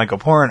fucking like a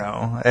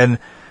porno and.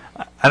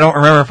 I don't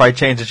remember if I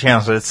changed the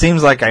channel, so it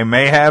seems like I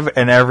may have,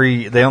 and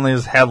they only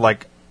just had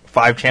like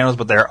 5 channels,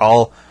 but they're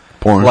all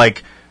porn.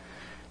 Like,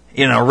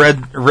 you know,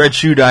 Red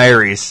Shoe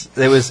Diaries.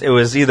 It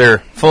was either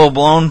full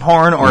blown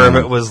porn or if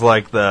it was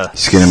like the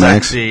Skinamax.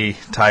 Sexy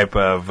type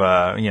of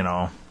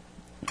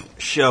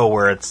show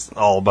where it's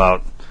all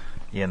about,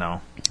 you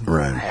know,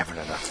 having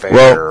an affair.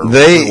 Well,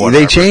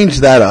 they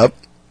changed that up.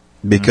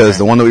 Because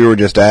the one that we were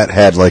just at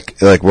had like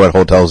what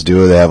hotels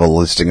do. They have a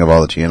listing of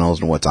all the channels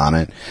and what's on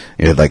it.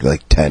 You know,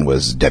 like 10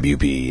 was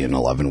WB and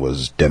 11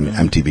 was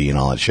MTV and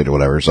all that shit or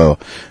whatever. So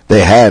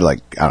they had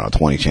like, I don't know,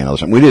 20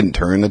 channels. We didn't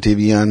turn the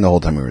TV on the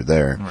whole time we were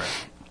there.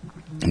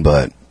 Right.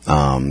 But,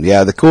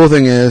 yeah, the cool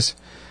thing is,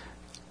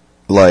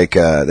 like,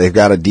 they've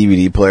got a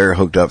DVD player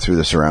hooked up through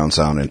the surround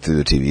sound and through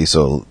the TV.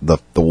 So the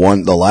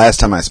last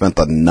time I spent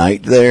the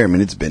night there, I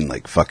mean, it's been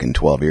like fucking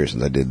 12 years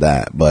since I did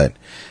that. But,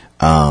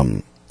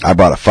 I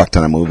bought a fuck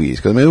ton of movies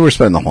because we were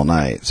spending the whole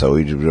night, so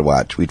we'd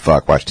watch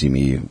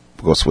TV,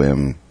 go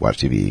swim, watch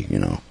TV, you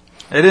know.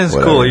 It is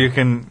cool. You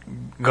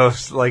can go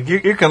like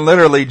you can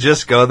literally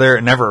just go there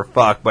and never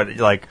fuck, but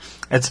like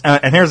it's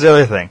and here's the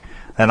other thing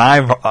that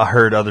I've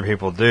heard other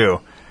people do.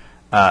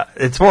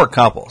 It's for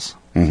couples,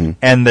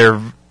 and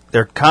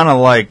they're kind of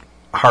like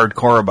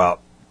hardcore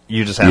about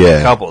you just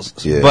having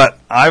couples. Yeah. But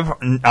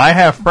I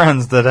have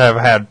friends that have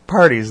had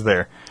parties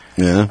there,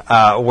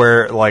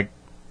 where like.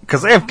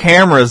 Because they have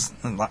cameras,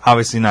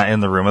 obviously not in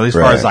the room, at least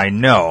as far as I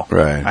know.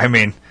 Right. I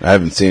mean... I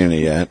haven't seen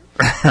any yet.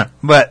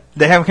 But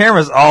they have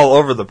cameras all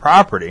over the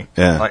property.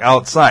 Yeah. Like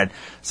outside.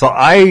 So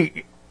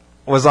I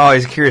was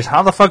always curious,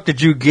 how the fuck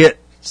did you get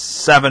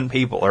 7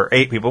 people or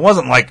 8 people? It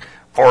wasn't like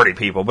 40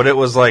 people, but it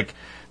was like...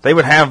 They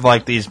would have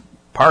like these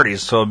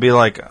parties, so it'd be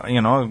like, you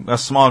know, a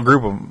small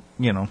group of,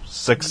 you know,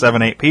 6, 7,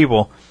 8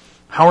 people.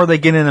 How are they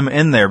getting them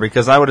in there?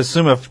 Because I would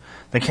assume if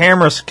the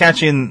camera's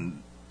catching...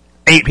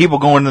 8 people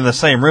going in the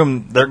same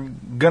room, they're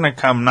gonna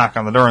come knock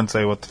on the door and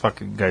say, "What the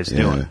fuck are you guys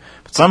doing?"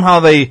 But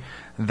somehow they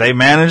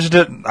managed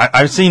it.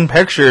 I've seen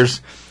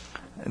pictures,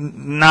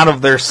 not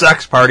of their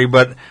sex party,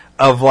 but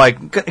of like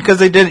because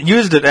they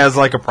used it as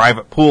like a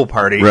private pool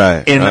party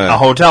in a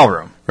hotel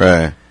room.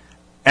 Right.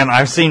 And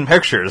I've seen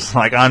pictures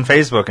like on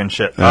Facebook and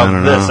shit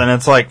of this, and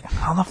it's like,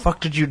 how the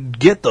fuck did you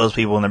get those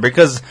people in there?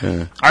 Because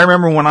I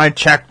remember when I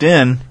checked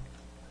in,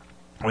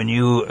 when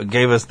you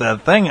gave us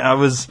that thing,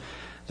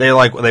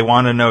 they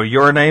want to know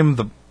your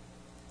name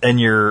and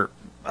your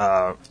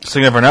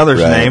significant other's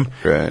name,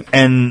 right?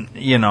 And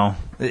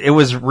it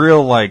was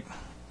real like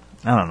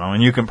I don't know.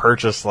 And you can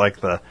purchase like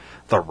the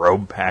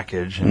robe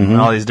package and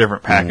all these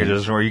different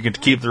packages where you can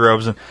keep the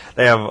robes, and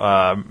they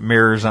have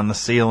mirrors on the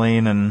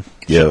ceiling and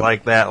shit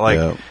like that.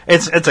 Like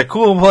it's a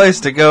cool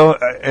place to go.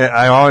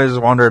 I always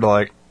wondered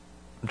like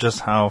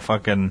just how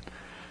fucking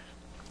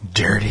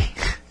dirty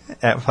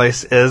that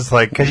place is,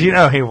 like, because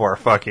he wore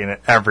fucking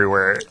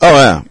everywhere.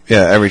 Oh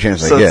yeah, every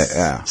chance I get.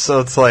 Yeah. So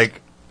it's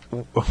like,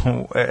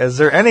 is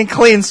there any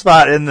clean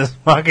spot in this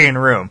fucking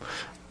room?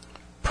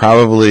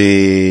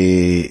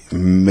 Probably,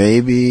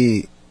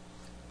 maybe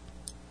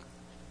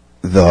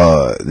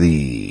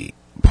the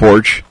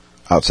porch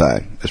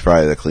outside is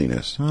probably the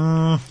cleanest.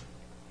 I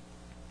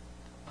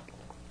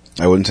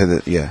wouldn't say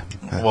that. Yeah.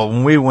 Well,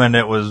 when we went,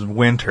 it was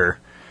winter,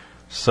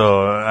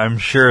 so I'm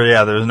sure.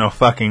 Yeah, there's no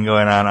fucking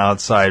going on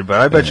outside.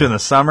 But I bet you in the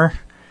summer,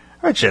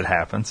 I bet shit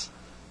happens.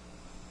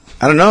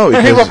 I don't know.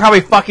 And people are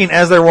probably fucking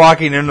as they're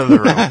walking into the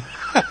room.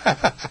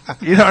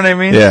 You know what I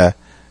mean? Yeah.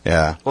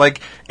 Yeah.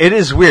 Like, it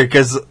is weird,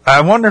 because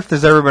I wonder if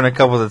there's ever been a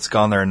couple that's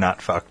gone there and not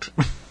fucked.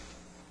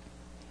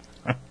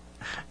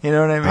 You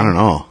know what I mean? I don't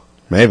know.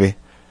 Maybe.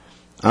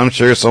 I'm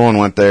sure someone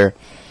went there.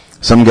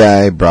 Some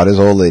guy brought his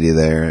old lady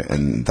there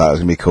and thought it was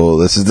going to be cool.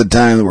 This is the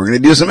time that we're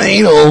going to do some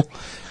anal.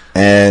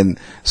 And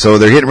so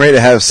they're getting ready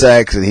to have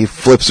sex, and he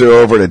flips her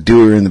over to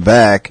do her in the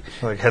back.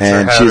 Like,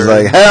 and she's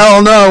like,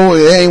 hell no,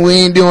 we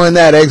ain't doing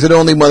that. Exit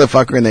only,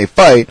 motherfucker. And they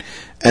fight.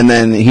 And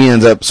then he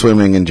ends up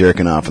swimming and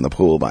jerking off in the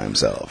pool by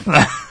himself.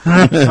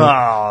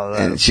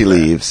 And she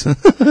leaves.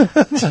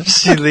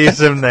 She leaves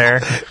him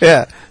there.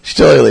 Yeah, she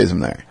totally leaves him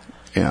there.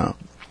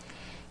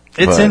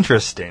 It's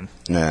interesting.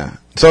 Yeah.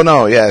 So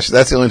no, yeah,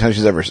 that's the only time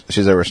she's ever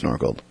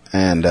snorkeled.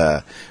 And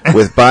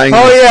with buying,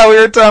 yeah, we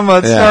were talking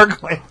about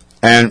snorkeling.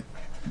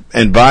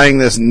 And buying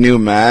this new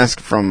mask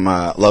from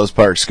Love's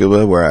Park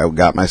Scuba, where I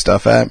got my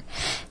stuff at,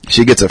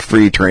 she gets a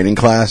free training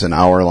class, an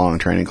hour-long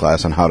training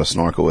class on how to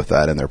snorkel with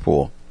that in their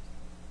pool.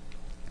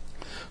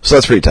 So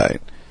that's pretty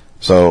tight.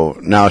 So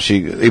now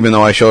even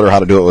though I showed her how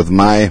to do it with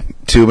my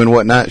tube and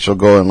whatnot, she'll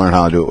go and learn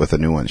how to do it with the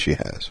new one she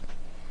has.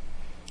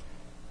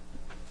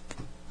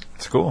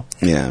 It's cool.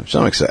 Yeah,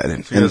 so I'm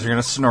excited. So you guys are going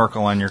to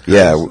snorkel on your cruise.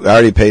 Yeah, I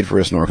already paid for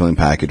a snorkeling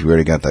package. We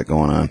already got that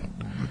going on.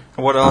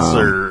 What else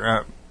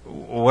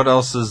what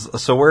else is...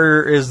 So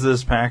where is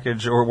this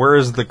package, or where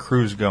is the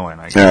cruise going,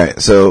 I guess? All right,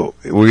 so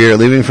we are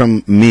leaving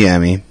from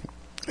Miami,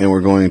 and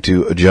we're going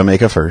to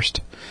Jamaica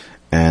first.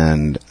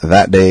 And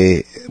that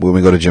day, when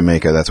we go to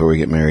Jamaica, that's where we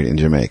get married, in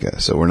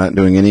Jamaica. So we're not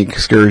doing any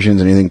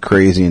excursions, anything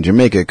crazy in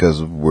Jamaica,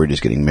 because we're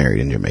just getting married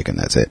in Jamaica, and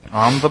that's it.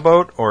 On the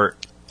boat, or...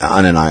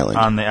 On an island.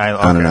 On the island.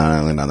 Okay. On an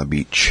island on the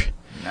beach.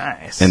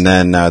 Nice. And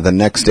then the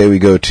next day we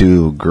go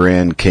to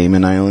Grand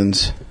Cayman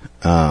Islands,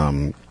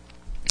 and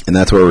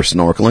that's where we're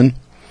snorkeling.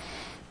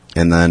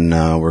 And then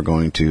we're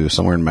going to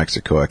somewhere in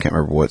Mexico. I can't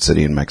remember what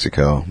city in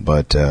Mexico,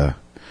 but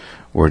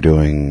we're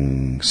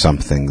doing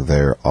something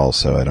there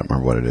also. I don't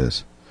remember what it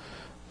is.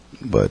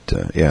 But,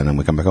 yeah, and then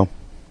we come back home.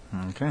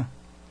 Okay.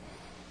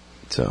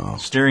 So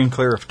steering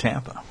clear of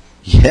Tampa.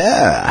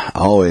 Yeah,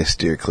 always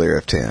steer clear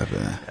of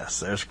Tampa. Yes,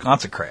 there's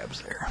lots of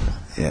crabs there.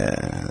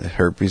 Yeah,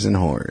 herpes and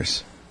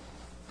whores.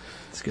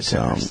 It's good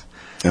times.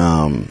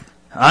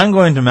 I'm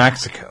going to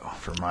Mexico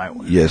for my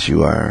one. Yes,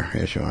 you are.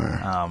 Yes, you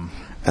are.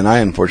 And I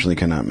unfortunately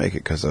cannot make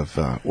it because of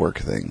work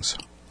things.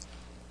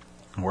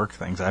 Work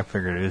things? I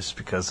figured it is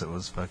because it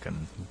was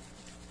fucking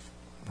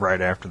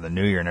right after the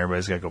New Year and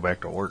everybody's got to go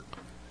back to work.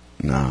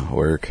 No,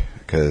 work.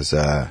 Because...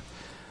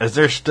 is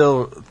there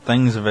still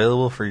things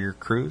available for your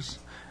cruise?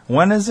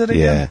 When is it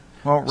again? Yeah.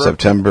 Well,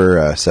 September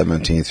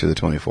 17th through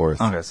the 24th.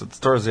 Okay, so it's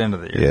towards the end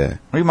of the year. Yeah.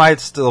 We might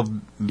still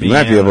be... You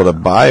might be able to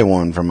buy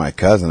one from my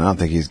cousin. I don't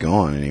think he's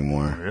going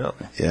anymore. Really?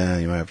 Yeah,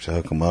 you might have to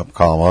hook him up,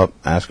 call him up,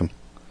 ask him.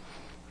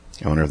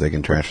 I wonder if they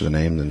can transfer the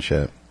names and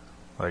shit.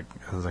 Like,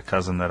 as a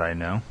cousin that I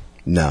know?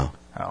 No.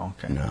 Oh,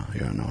 okay. No,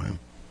 you don't know him.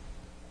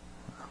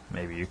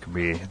 Maybe you could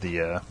be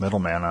the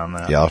middleman on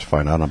that. Yeah, I'll have to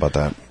find out about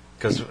that.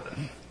 Because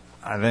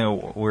I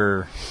think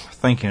we're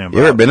thinking about...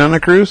 You ever been on a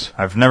cruise?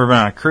 I've never been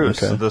on a cruise,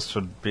 okay. So this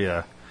would be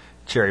a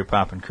cherry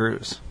popping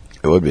cruise.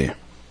 It would be.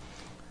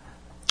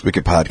 We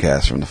could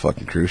podcast from the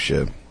fucking cruise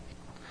ship. Do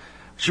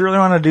you really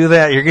want to do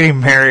that? You're getting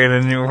married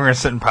and we're going to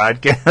sit and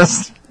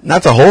podcast?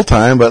 Not the whole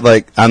time, but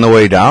like on the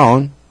way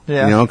down.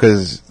 Yeah. You know,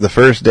 because the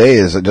first day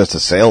is just a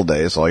sail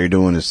day, so all you're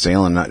doing is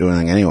sailing, not doing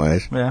anything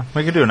anyways. Yeah,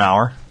 we could do an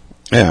hour.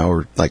 Yeah,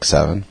 or like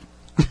 7.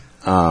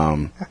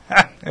 But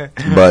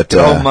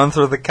the whole month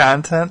worth of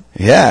content.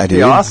 Yeah, dude,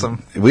 be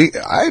awesome.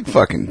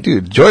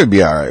 Joy would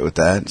be all right with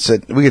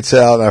that. We could sit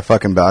out on our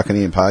fucking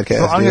balcony and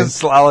podcast. As long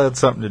as Lala had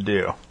something to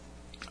do.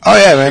 Oh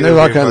yeah, man. There's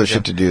all kinds of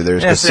shit to do.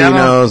 There's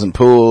casinos and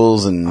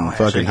pools and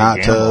fucking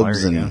hot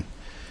tubs and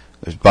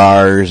there's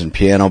bars and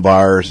piano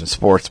bars and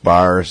sports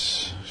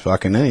bars.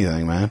 Fucking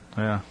anything, man.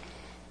 Yeah.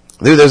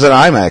 Dude, there's an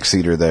IMAX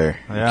theater there.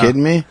 Yeah. You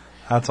kidding me?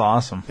 That's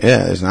awesome.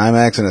 Yeah, there's an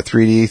IMAX and a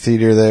 3D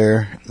theater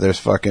there. There's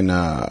fucking, you're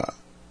not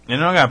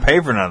going to pay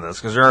for none of this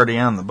because you're already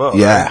on the boat.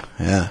 Yeah, right?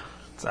 yeah.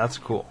 That's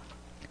cool.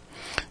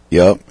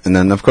 Yep. And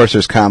then, of course,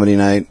 there's comedy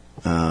night.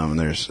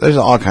 There's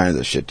all kinds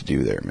of shit to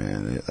do there,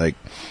 man. Like,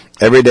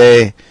 every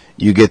day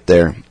you get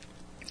there,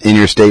 in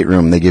your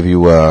stateroom, they give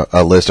you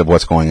a list of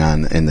what's going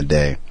on in the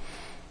day.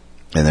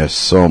 And there's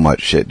so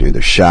much shit, dude.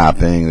 There's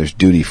shopping. There's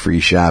duty-free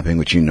shopping,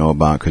 which you know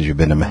about because you've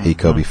been to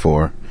Mexico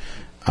before.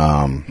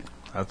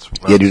 That's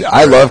yeah, dude.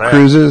 I love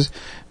cruises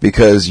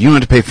because you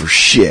don't have to pay for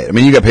shit. I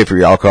mean, you got to pay for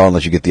your alcohol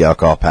unless you get the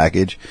alcohol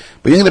package.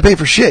 But you don't have to pay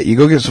for shit. You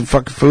go get some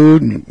fucking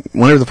food and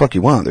whenever the fuck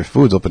you want. Their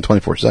food's open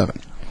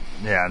 24/7.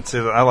 Yeah, and see,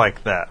 I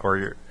like that. Where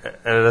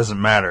it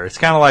doesn't matter. It's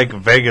kind of like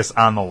Vegas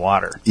on the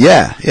water.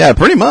 Yeah,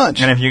 pretty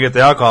much. And if you get the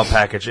alcohol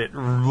package, it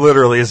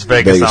literally is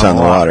Vegas on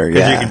the water.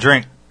 Because you can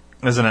drink,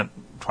 isn't it?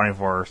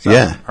 24/7.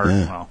 Yeah.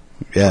 Well,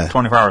 yeah.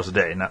 24 hours a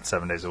day, not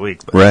 7 days a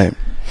week. But right.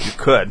 You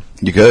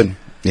could.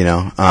 You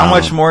know. How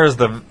much more is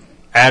the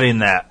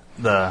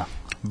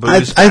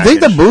booze I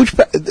think the booze.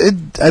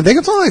 I think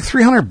it's only like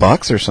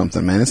 $300 or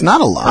something, man. It's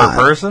not a lot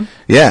per person.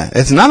 Yeah,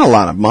 it's not a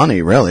lot of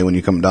money, really, when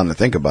you come down to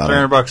think about it.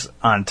 $300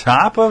 on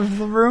top of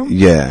the room.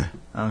 Yeah.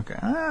 Okay.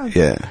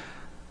 Yeah.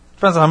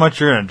 Depends on how much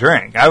you're going to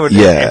drink. I would.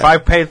 Yeah. If I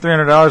paid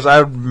 $300,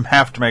 I would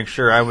have to make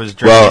sure I was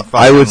drinking.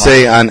 Well, I would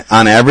say on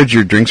average,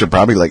 your drinks are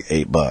probably like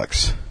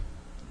 $8.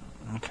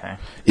 Okay.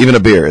 Even a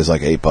beer is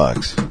like $8.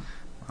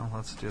 Well,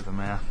 let's do the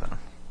math then.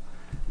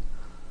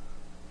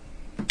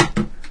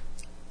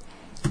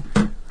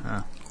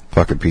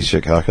 Fucking piece of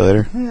shit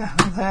calculator. Yeah,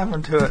 what's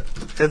happened to it?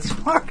 It's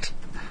fucked.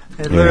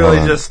 It literally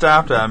just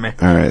stopped on me.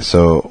 All right,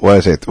 so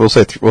what did I say?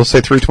 We'll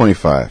say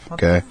 $325.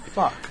 Okay. What the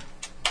fuck?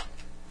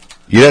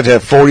 You'd have to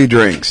have 40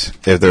 drinks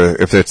if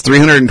it's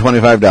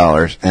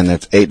 $325 and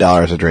it's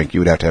 $8 a drink. You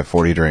would have to have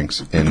 40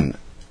 drinks in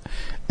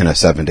a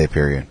 7-day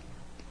period.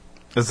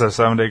 Is it a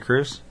 7-day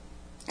cruise?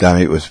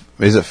 I mean,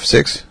 is it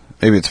 6?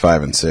 Maybe it's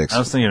 5 and 6. I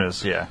was thinking it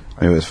was, yeah.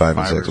 Maybe it was 5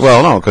 and 6.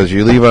 Well, no, because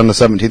you leave on the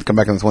 17th, come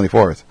back on the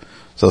 24th.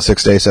 So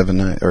 6 days, 7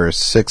 nights, or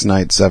 6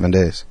 nights, 7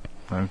 days.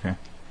 Okay.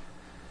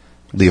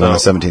 Leave on the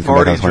 17th, come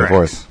back on the 24th.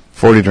 Drinks.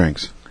 40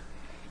 drinks.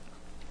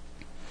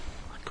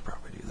 I could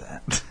probably do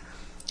that.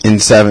 In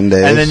 7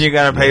 days. And then you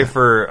got to pay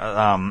for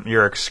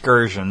your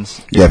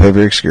excursions. Yeah, pay for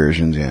your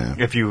excursions, yeah.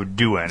 If you would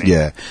do any.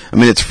 Yeah. I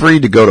mean, it's free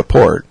to go to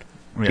port.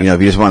 Yeah. You know,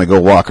 if you just want to go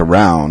walk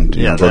around,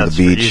 go to the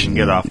beach and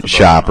get off the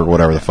shop or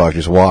whatever the fuck,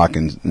 just walk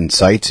and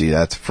sightsee,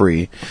 that's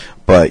free.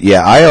 But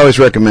yeah, I always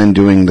recommend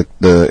doing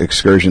the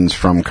excursions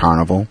from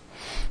Carnival.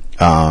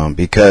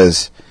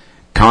 Because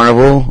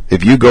Carnival,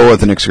 if you go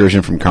with an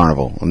excursion from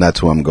Carnival, and that's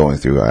who I'm going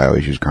through, I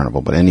always use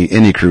Carnival, but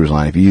any cruise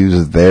line, if you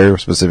use their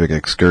specific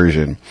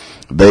excursion,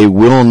 they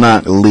will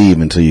not leave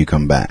until you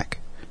come back.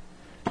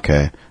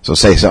 Okay? So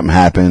say something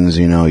happens,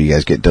 you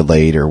guys get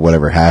delayed or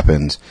whatever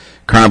happens,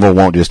 Carnival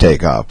won't just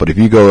take off. But if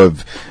you go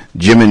with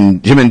Jim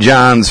and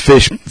John's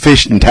fish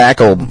and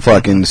tackle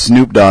fucking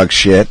Snoop Dogg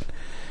shit,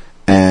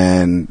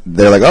 and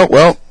they're like, oh,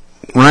 well,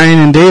 Ryan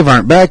and Dave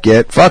aren't back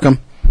yet, fuck them.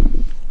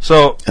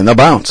 And they'll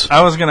bounce.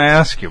 I was going to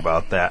ask you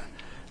about that.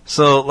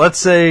 So let's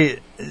say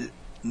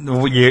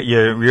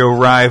you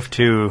arrive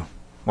to,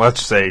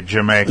 let's say,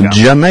 Jamaica.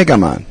 Jamaica,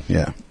 man.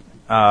 Yeah.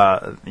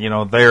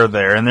 They're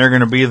there, and they're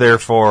going to be there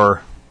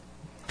for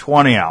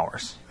 20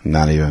 hours.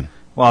 Not even.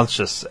 Well, let's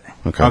just say.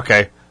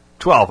 Okay.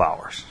 12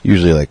 hours.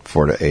 Usually like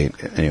 4 to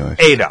 8, anyway.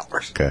 8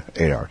 hours. Okay,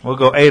 8 hours. We'll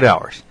go 8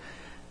 hours.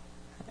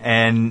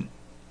 And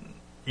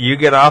you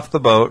get off the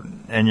boat,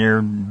 and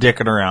you're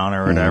dicking around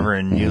or whatever,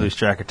 and you lose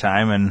track of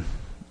time, and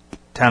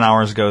 10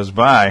 hours goes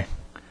by.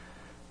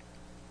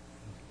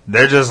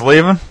 They're just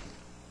leaving?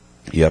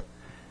 Yep.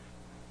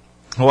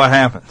 What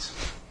happens?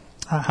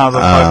 How the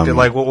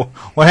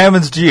fuck what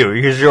happens to you?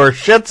 Because your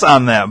shit's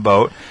on that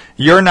boat.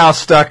 You're now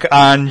stuck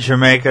on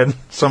Jamaica,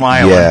 some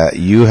island. Yeah,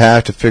 you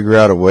have to figure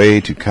out a way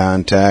to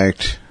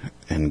contact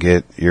and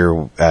get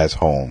your ass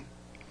home.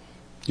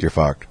 You're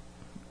fucked.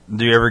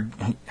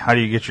 How do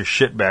you get your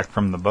shit back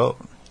from the boat?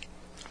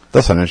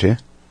 They'll send it to you.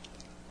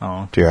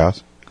 Oh. To your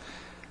house.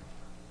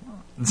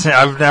 See,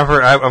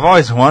 I've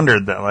always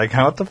wondered that,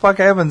 what the fuck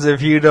happens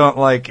if you don't,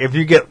 if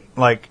you get,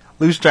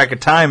 lose track of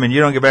time and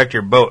you don't get back to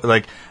your boat?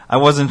 I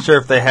wasn't sure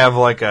if they have,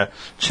 a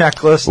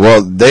checklist.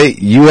 Well,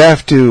 you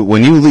have to,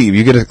 when you leave,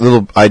 you get a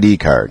little ID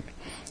card.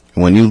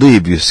 When you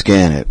leave, you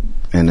scan it,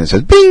 and it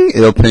says, bing,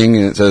 it'll ping,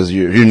 and it says,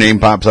 your name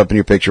pops up and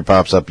your picture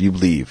pops up, you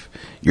leave.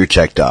 You're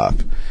checked off.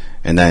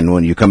 And then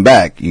when you come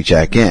back, you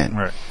check in.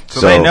 Right.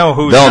 So they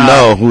know they'll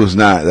know who's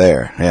not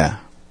there, yeah.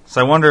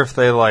 So I wonder if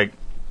they're like,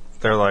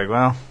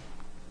 well,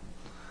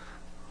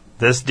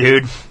 this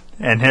dude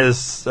and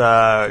his...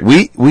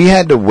 We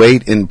had to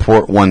wait in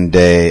port one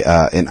day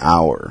an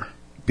hour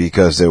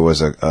because there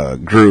was a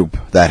group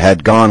that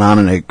had gone on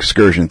an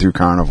excursion through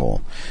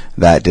Carnival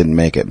that didn't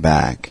make it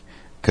back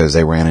because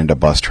they ran into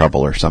bus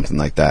trouble or something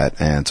like that,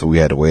 and so we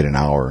had to wait an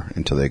hour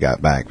until they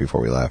got back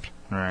before we left.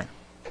 Right.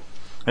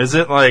 Is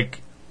it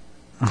like...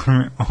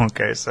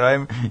 Okay,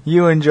 so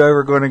you and Joy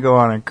were going to go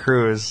on a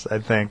cruise, I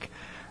think.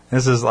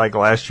 This is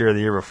last year or the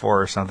year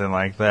before or something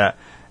like that.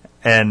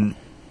 And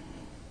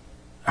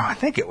I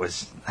think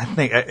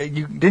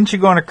didn't you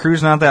go on a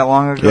cruise not that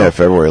long ago? Yeah,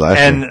 February last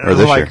year or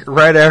this year.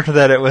 Right after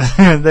that, it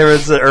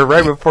was or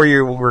right before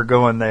you were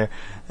going there.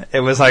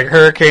 It was like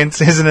hurricane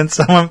season, and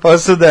someone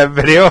posted that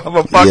video of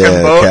a fucking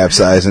boat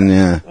capsizing.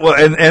 Yeah. Well,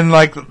 and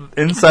like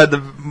inside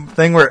the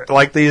thing where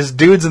like these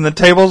dudes and the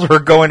tables were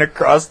going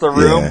across the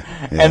room,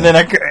 and then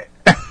I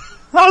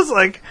was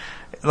like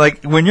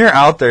when you're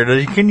out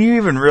there, can you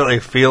even really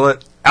feel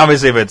it?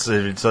 Obviously, if it's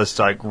just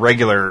like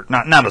regular,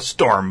 not a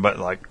storm, but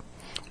like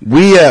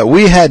we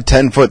had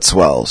 10-foot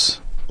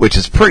swells, which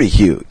is pretty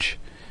huge,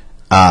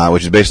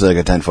 which is basically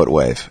like a 10-foot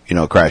wave,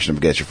 crashing up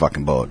against your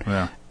fucking boat,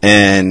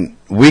 and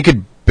we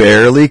could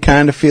barely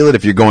kind of feel it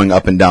if you're going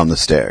up and down the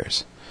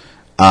stairs.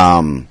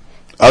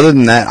 Other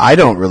than that, I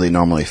don't really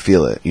normally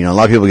feel it. A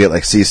lot of people get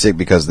like seasick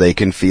because they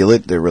can feel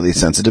it. They're really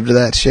sensitive to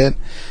that shit.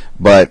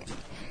 But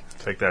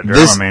take that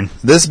Dramamine.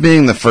 This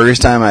being the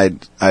first time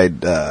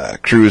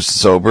I'd cruised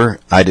sober,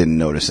 I didn't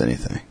notice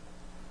anything.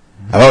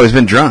 I've always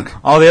been drunk.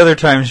 All the other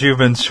times you've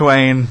been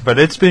swaying, but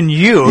it's been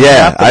you.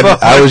 Yeah,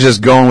 I was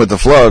just going with the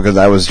flow because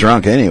I was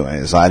drunk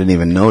anyway, so I didn't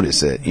even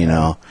notice it,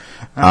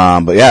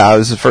 But yeah, it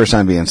was the first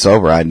time being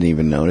sober. I didn't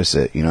even notice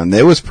it, and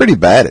it was pretty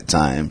bad at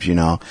times,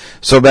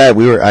 So bad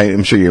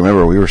I'm sure you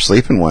remember, we were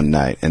sleeping one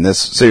night, and this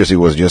seriously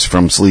was just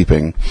from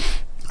sleeping.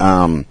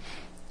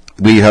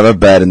 We have a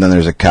bed and then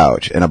there's a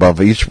couch, and above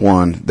each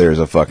one there's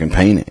a fucking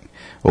painting.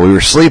 Well, we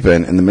were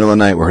sleeping in the middle of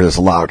the night, we heard this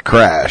loud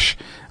crash.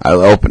 We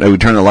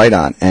turned the light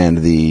on, and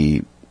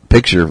the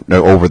picture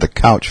over the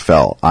couch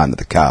fell onto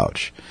the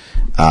couch.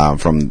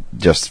 From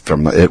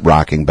it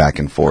rocking back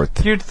and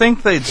forth. You'd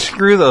think they'd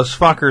screw those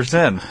fuckers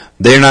in.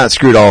 They're not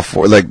screwed all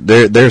four. Like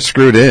they're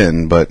screwed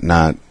in, but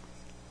not.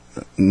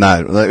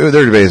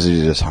 They're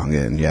basically just hung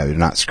in. Yeah, they're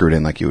not screwed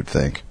in like you would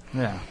think.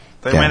 Yeah,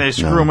 they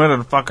screw them in at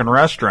a fucking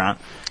restaurant.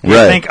 You'd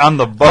think on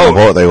the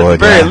boat, they would. At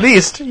the very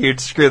least,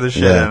 you'd screw the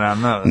shit in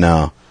on those.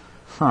 No.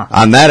 Huh.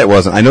 On that, it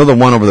wasn't. I know the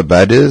one over the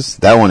bed is.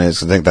 That one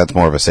is. I think that's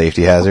more of a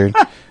safety hazard.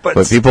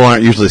 but people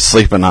aren't usually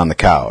sleeping on the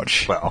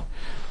couch. Well.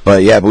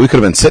 But yeah, we could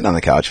have been sitting on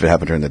the couch if it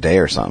happened during the day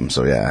or something.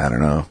 So yeah, I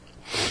don't know.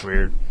 It's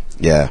weird.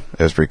 Yeah,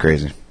 it was pretty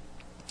crazy.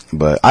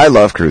 But I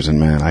love cruising,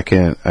 man. I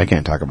can't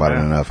talk about it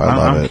enough. I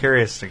love it. I'm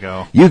curious to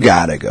go. You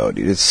gotta go,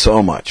 dude. It's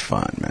so much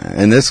fun, man.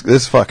 And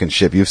this fucking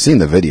ship, you've seen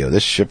the video.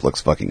 This ship looks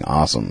fucking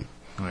awesome.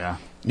 Yeah.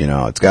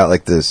 It's got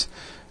like this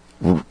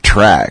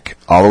track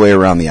all the way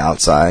around the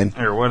outside.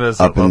 Here, what is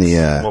up it?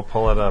 We'll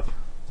pull it up.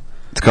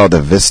 It's called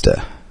the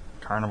Vista.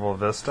 Carnival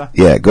Vista?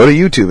 Yeah, go to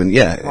YouTube and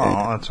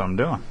Well, that's what I'm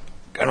doing.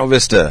 Carnival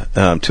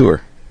Vista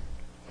tour.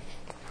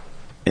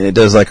 And it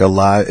does like a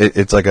live,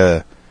 it's like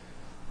a...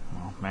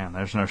 Oh, man,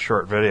 there's no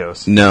short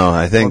videos. No,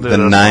 I think the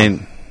 9...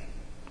 one.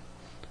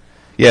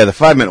 Yeah, the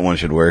 5-minute one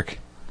should work.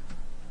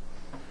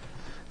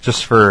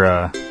 Just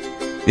for...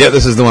 Yeah,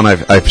 this is the one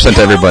I've sent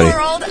to everybody. Hello,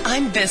 world.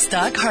 I'm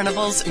Vista,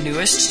 Carnival's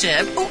newest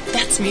ship. Oh,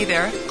 that's me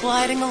there,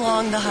 gliding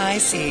along the high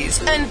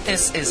seas. And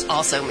this is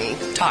also me,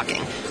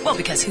 talking. Well,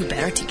 because who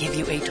better to give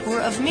you a tour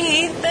of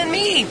me than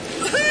me?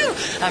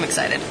 Woohoo! I'm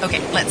excited. Okay,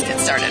 let's get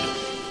started.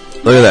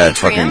 Look at that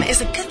Atrium fucking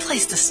is a good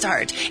place to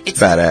start. It's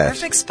badass. the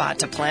perfect spot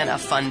to plan a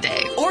fun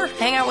day or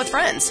hang out with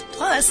friends.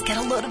 Plus, get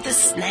a load of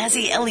this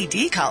snazzy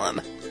LED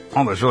column.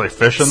 Oh, there's really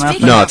fish in that?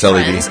 Speaking No, of it's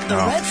LED. friends, the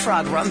Red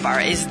Frog Rum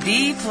Bar is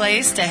the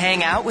place to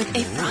hang out with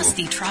a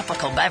frosty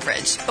tropical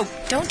beverage. Oh,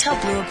 don't tell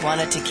Blue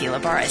Iguana Tequila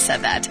Bar I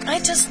said that. I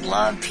just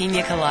love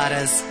pina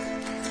coladas.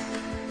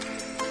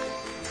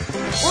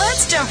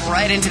 Let's jump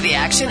right into the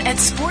action at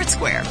Sports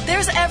Square.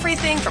 There's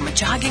everything from a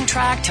jogging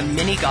track to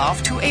mini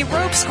golf to a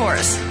ropes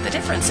course. The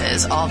difference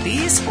is all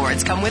these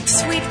sports come with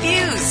sweet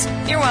views.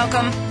 You're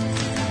welcome.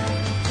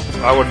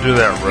 I would do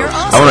that rope.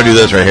 I want to do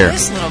this right here.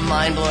 This little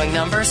mind-blowing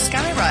number,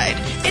 Skyride.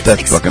 It's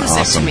That's fucking exclusive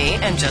awesome. to me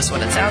and just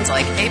what it sounds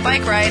like, a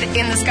bike ride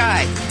in the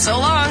sky. So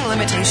long,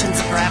 limitations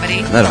of gravity.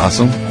 Isn't that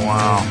awesome?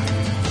 Wow.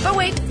 But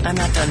wait, I'm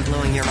not done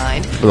blowing your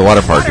mind. For the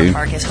water park, The dude.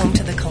 water park is home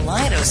to the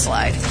Kaleido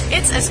Slide.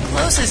 It's as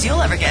close as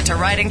you'll ever get to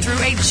riding through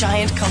a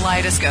giant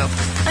kaleidoscope.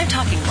 I'm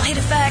talking light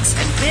effects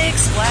and big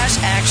splash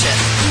action.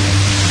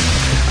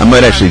 I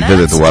might actually On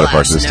visit that the water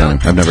park splash this time.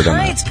 note, I've never done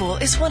that. Tides Pool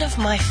is one of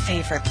my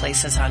favorite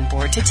places on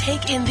board to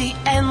take in the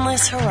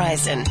endless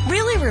horizon.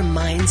 Really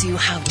reminds you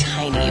how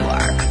tiny you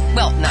are.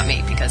 Well, not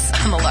me, because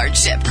I'm a large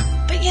ship.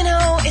 But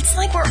it's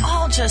like we're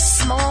all just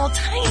small,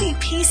 tiny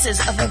pieces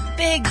of a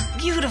big,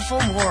 beautiful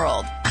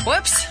world.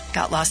 Whoops,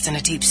 got lost in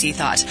a deep sea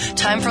thought.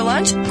 Time for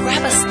lunch?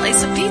 Grab a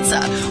slice of pizza.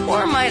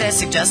 Or might I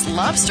suggest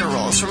lobster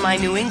rolls from my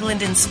New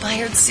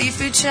England-inspired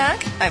seafood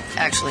shack? I've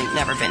actually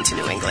never been to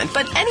New England,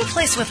 but any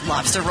place with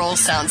lobster rolls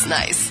sounds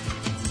nice.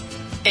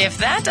 If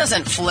that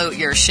doesn't float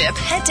your ship,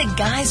 head to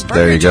Guy's Burger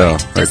There you go,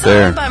 Joint, right designed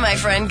there. by my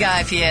friend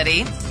Guy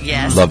Fieri.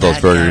 Yes, Love those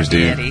that burgers,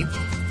 Guy dude. Fieri.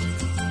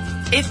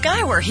 If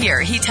Guy were here,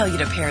 he'd tell you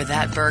to pair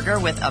that burger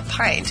with a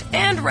pint.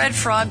 And Red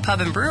Frog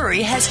Pub and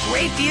Brewery has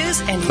great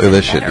views and Look at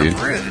this shit, better dude.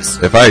 brews.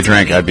 If I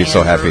drank, I'd be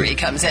so happy. Brewery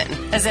comes in.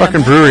 As in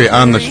Fucking a brewery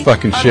on this brewery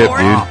fucking on ship,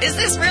 board? dude. Is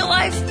this real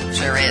life?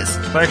 Sure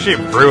is. They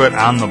actually brew it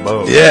on the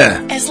boat.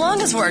 Yeah. As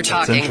long as we're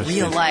talking interesting.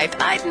 real life,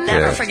 I'd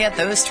never Yeah. forget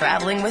those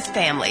traveling with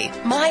family.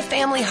 My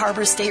Family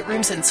Harbor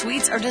staterooms and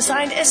suites are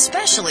designed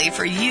especially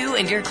for you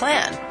and your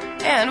clan.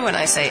 And when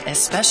I say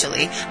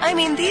especially, I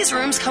mean these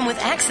rooms come with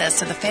access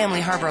to the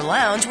Family Harbor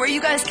Lounge where you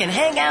guys can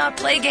hang out,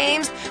 play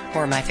games,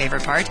 or my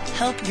favorite part,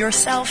 help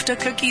yourself to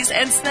cookies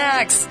and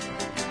snacks.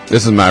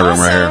 This is my room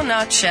Also, right here.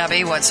 not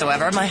shabby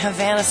whatsoever, my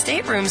Havana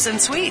staterooms and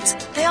suites.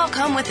 They all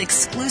come with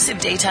exclusive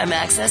daytime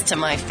access to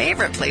my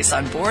favorite place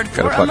on board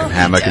for Got a fucking mojito.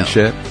 hammock and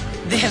shit.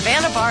 The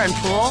Havana Bar and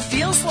Pool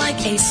feels like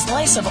a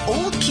slice of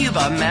old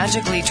Cuba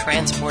magically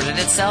transported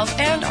itself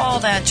and all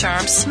that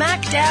charm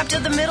smack dab to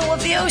the middle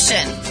of the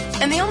ocean.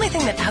 And the only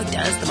thing that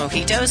outdoes the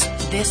mojitos,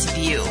 this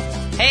view.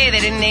 Hey, they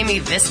didn't name me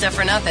Vista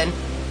for nothing.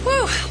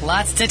 Whew,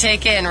 lots to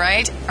take in,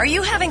 right? Are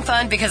you having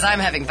fun? Because I'm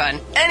having fun.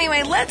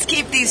 Anyway, let's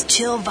keep these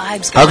chill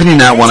vibes going. How can you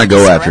not wanna Into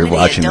go the after Serenity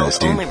watching Adult this,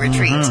 dude? Only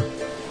retreat.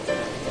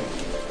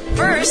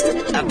 First,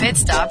 a pit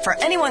stop for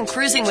anyone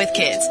cruising with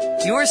kids.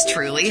 Yours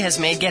truly has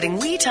made getting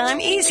we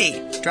time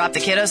easy. Drop the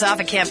kiddos off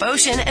at Camp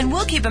Ocean and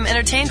we'll keep them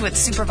entertained with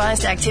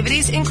supervised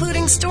activities,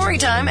 including story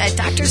time at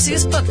Dr.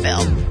 Seuss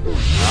Bookville.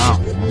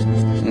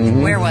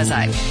 Where was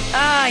I?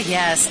 Ah,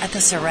 yes, at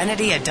the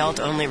Serenity Adult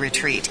Only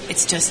Retreat.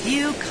 It's just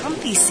you,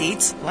 comfy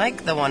seats,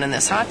 like the one in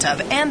this hot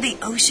tub, and the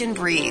ocean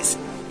breeze.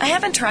 I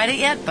haven't tried it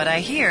yet, but I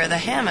hear the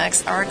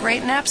hammocks are a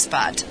great nap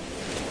spot.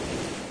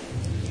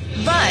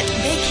 But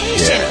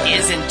vacation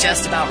isn't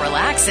just about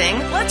relaxing.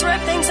 Let's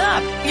wrap things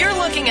up. You're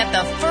looking at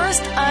the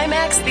first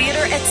IMAX theater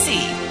at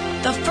sea.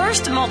 The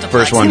first multiplex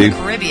First one, in the dude.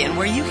 Caribbean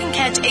where you can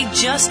catch a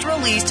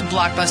just-released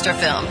blockbuster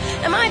film.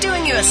 Am I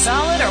doing you a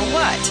solid or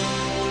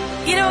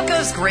what? You know what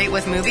goes great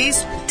with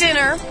movies?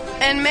 Dinner.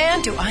 And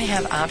man, do I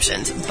have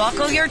options.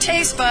 Buckle your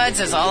taste buds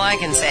is all I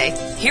can say.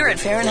 Here at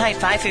Fahrenheit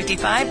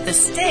 555, the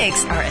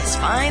steaks are as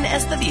fine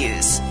as the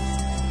views.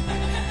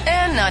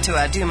 And not to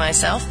outdo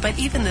myself, but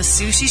even the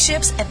sushi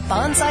ships at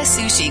Bonsai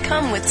Sushi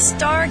come with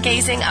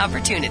stargazing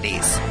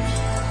opportunities.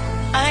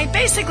 I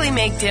basically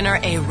make dinner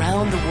a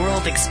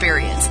round-the-world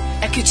experience.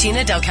 At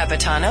Cucina del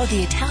Capitano,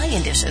 the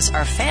Italian dishes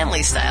are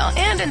family style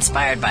and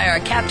inspired by our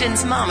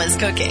captain's mama's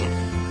cooking.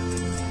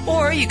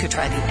 Or you could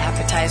try the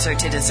appetizer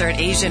to dessert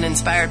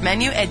Asian-inspired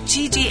menu at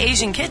Gigi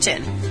Asian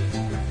Kitchen.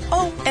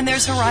 Oh, and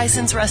there's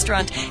Horizons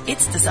Restaurant.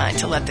 It's designed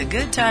to let the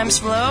good times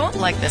flow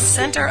like the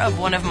center of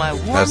one of my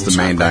warm That's the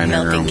main chocolate dining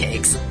melting room.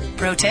 cakes.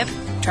 Pro tip,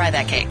 try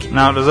that cake.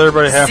 Now, does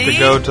everybody have to See?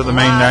 go to the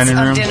main Lots dining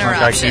of room? dinner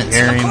Like I keep options.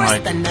 hearing, Of course,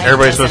 like the night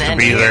everybody's doesn't supposed to end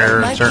be here. there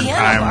at My a certain piano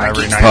time bar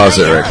every keeps night. Pause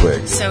it playing right on.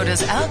 quick. So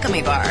does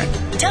Alchemy Bar.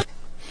 Tell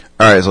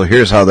Alright, so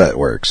here's how that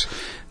works.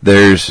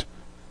 There's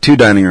 2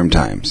 dining room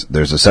times.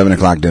 There's a 7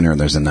 o'clock dinner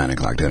and there's a 9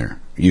 o'clock dinner.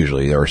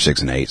 Usually, or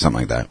 6 and 8,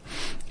 something like that.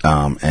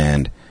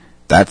 And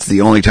that's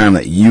the only time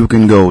that you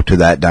can go to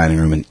that dining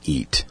room and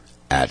eat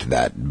at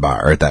that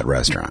bar, or at that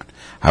restaurant.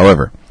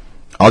 However,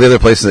 all the other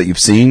places that you've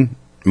seen,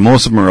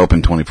 most of them are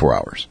open 24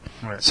 hours.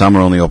 Right. Some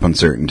are only open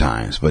certain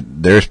times, but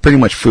there's pretty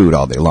much food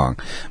all day long.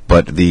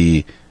 But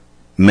the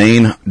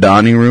main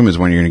dining room is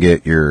when you're going to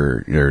get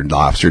your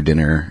lobster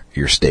dinner,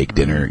 your steak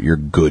dinner, your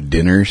good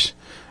dinners.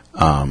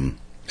 And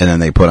then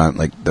they put on,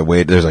 like,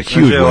 there's a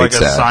huge Is there, wait like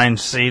staff. assigned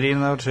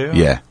seating though too?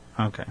 Yeah.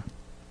 Okay.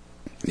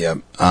 Yep.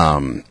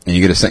 And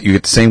you get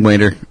the same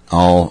waiter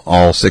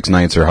all 6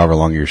 nights or however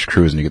long you're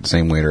cruising. You get the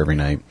same waiter every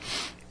night.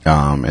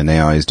 And they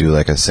always do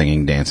like a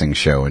singing, dancing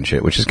show and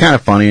shit, which is kind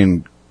of funny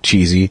and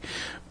cheesy,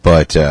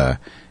 but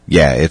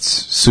yeah, it's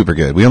super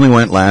good. We only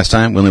went last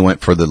time. We only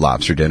went for the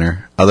lobster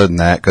dinner. Other than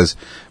that, because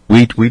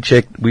we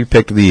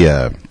picked the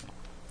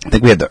I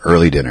think we had the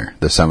early dinner,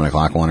 the 7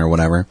 o'clock one or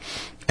whatever.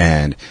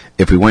 And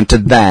if we went to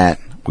that,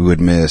 we would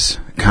miss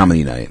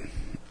comedy night.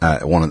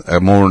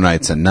 More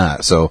nights than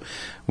not. So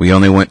we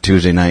only went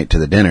Tuesday night to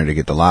the dinner to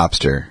get the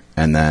lobster,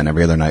 and then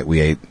every other night we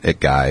ate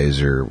at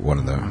Guy's or one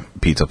of the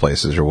pizza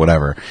places or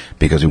whatever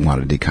because we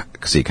wanted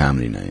to see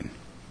comedy night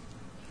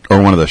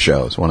or one of the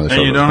shows. One of the And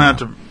shows. you don't have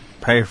to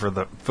pay for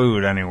the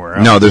food anywhere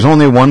else. No, there's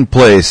only one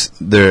place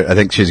there. I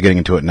think she's getting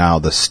into it now.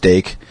 The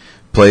steak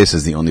place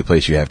is the only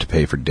place you have to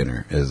pay for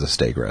dinner. Is the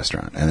steak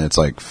restaurant, and it's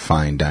like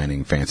fine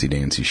dining, fancy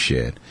dancy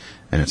shit,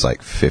 and it's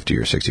like $50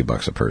 or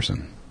 $60 a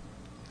person.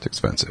 It's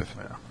expensive.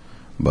 Yeah.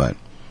 But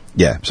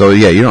yeah, so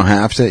yeah, you don't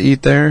have to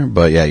eat there,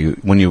 but yeah,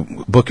 when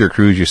you book your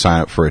cruise, you sign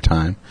up for a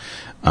time.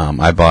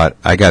 I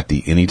got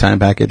the anytime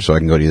package, so I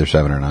can go to either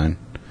 7 or 9,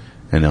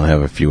 and they'll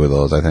have a few of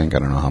those. I think I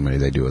don't know how many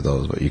they do with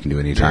those, but you can do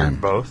any time.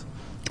 Both.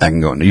 I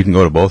can go. You can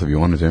go to both if you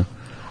wanted to.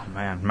 Oh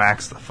man,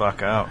 max the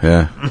fuck out.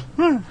 Yeah,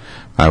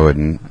 I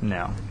wouldn't.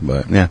 No.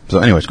 But yeah. So,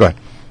 anyways, go ahead.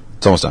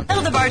 It's almost done.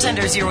 the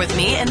bartenders you're with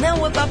me, and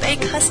they'll whip up a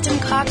custom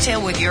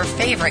cocktail with your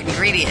favorite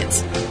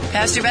ingredients.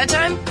 Past your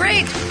bedtime?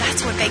 Great.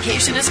 That's what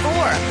vacation is for.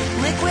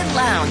 Liquid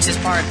Lounge is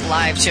part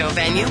live show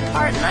venue,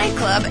 part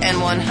nightclub, and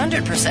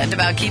 100%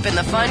 about keeping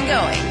the fun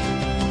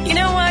going. You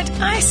know what?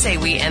 I say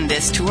we end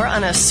this tour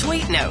on a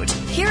sweet note.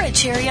 Here at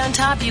Cherry on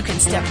Top, you can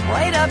step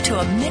right up to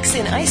a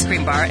mix-in ice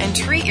cream bar and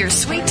treat your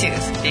sweet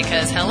tooth.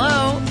 Because,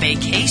 hello,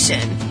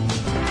 vacation.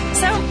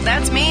 So,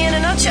 that's me in a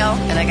nutshell.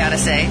 And I gotta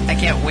say, I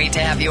can't wait to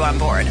have you on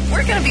board.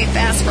 We're gonna be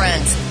fast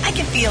friends. I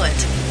can feel it.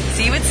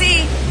 See you at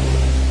sea.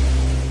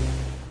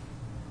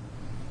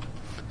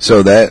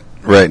 So that,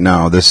 right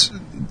now,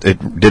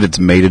 it did its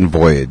maiden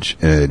voyage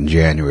in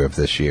January of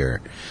this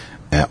year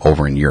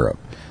over in Europe.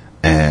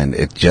 And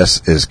it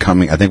just is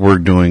coming. I think we're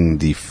doing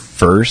the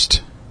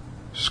first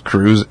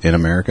cruise in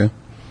America.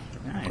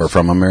 Nice. Or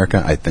from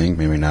America, I think.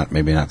 Maybe not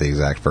the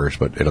exact first,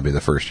 but it'll be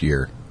the first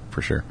year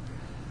for sure.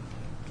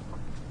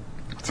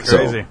 It's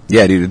crazy. So,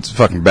 yeah, dude, it's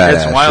fucking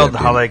badass. It's wild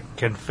shit, how they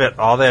can fit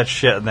all that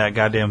shit in that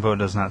goddamn boat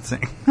does not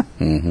sink.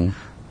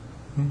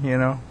 Mm-hmm. You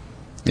know?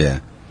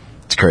 Yeah.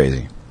 It's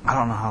crazy. I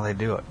don't know how they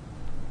do it.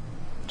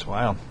 It's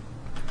wild.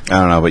 I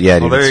don't know, but yeah,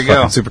 dude, well, there it's you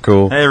fucking go. super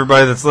cool. Hey,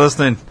 everybody that's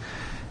listening,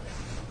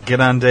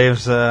 get on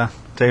Dave's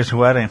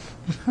wedding.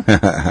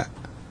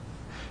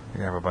 You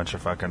have a bunch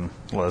of fucking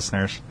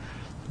listeners,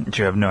 but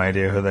you have no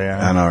idea who they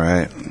are. I know,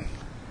 right?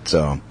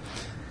 So,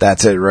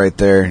 that's it right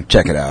there.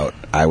 Check it out.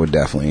 I would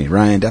definitely,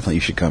 Ryan, definitely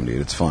you should come,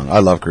 dude. It's fun. I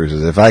love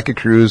cruises. If I could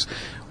cruise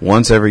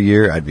once every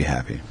year, I'd be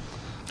happy.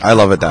 I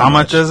love it that much. How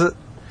much is it?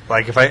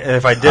 Like if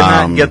I did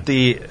not get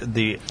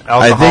the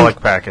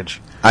alcoholic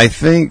package. I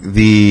think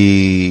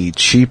the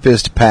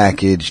cheapest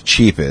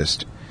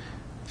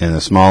in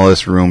the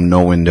smallest room,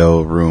 no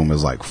window room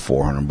is like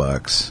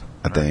 $400,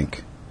 I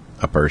think,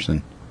 a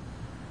person.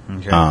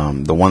 Okay.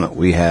 The one that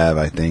we have,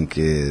 I think,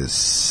 is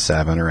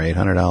 $700 or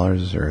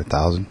 $800 or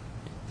 $1,000.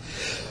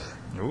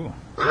 Ooh,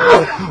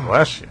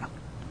 bless you.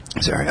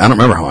 Sorry, I don't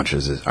remember how much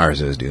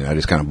ours is, dude. I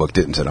just kind of booked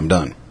it and said I'm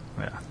done.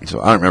 Yeah.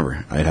 So I don't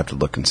remember. I'd have to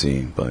look and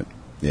see, but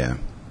yeah,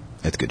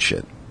 it's good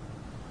shit.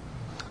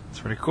 It's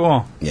pretty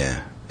cool.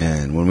 Yeah,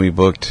 and when we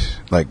booked,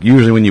 like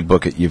usually when you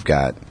book it, you've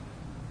got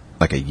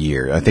like a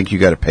year. I think you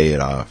got to pay it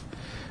off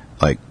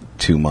like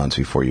 2 months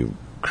before you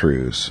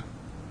cruise.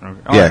 Okay.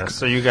 Oh, yeah,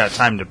 so you got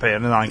time to pay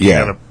it. And you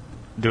got to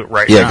do it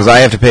right now. Yeah, because I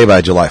have to pay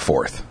by July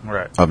 4th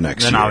of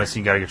next year. Then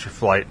obviously you got to get your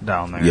flight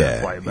down there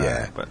and fly back.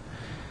 Yeah. But,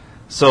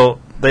 so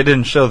they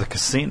didn't show the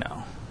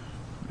casino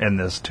in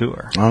this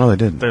tour. Oh, no, they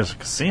didn't. There's a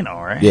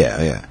casino, right?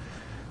 Yeah.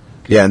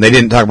 Yeah, and they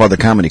didn't talk about the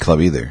comedy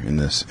club either in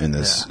this. Yeah. And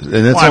it's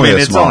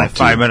it's only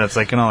 5 minutes.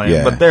 They can only.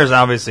 Yeah. But there's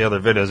obviously other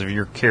videos. If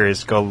you're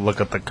curious, go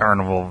look at the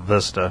Carnival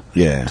Vista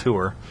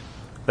tour.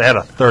 They had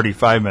a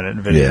 35-minute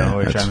video,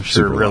 which I'm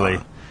sure really.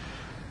 Long.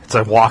 It's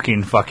a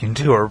walking fucking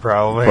tour,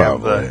 probably.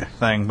 Of the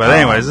thing. But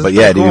anyways,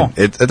 it's cool. Dude,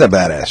 it's a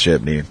badass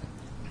ship, dude.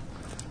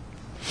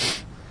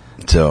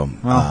 So,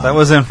 that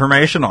was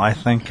informational. I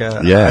think.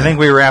 I think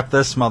we wrap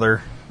this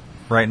mother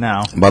right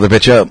now. Mother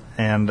bitch up.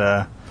 And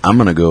I'm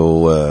gonna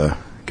go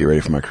get ready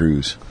for my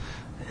cruise.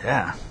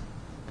 Yeah.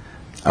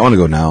 I want to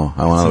go now.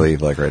 I want to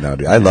leave like right now,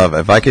 dude. I love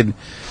if I could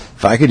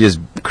just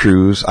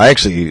cruise. I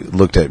actually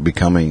looked at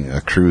becoming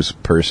a cruise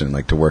person,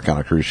 like to work on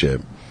a cruise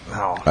ship.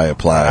 Oh, I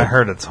applied. I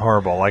heard it's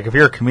horrible. Like if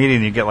you're a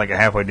comedian, you get like a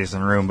halfway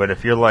decent room, but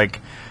if you're like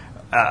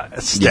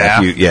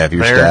staff, if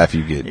you're staff,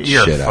 you get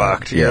you're shit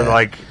fucked. out. You're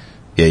like,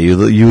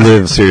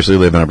 you seriously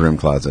live in a broom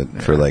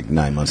closet for like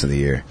 9 months of the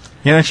year.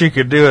 You know what you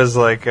could do is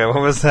like what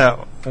was that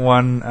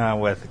one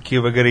with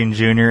Cuba Gooding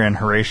Jr. and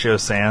Horatio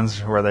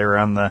Sands where they were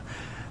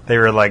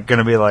like going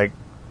to be like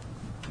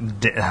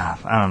I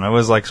don't know. It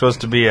was like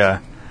supposed to be what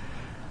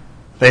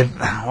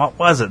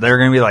was it? They were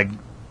going to be like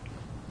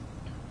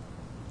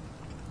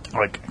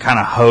kind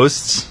of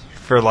hosts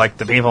for like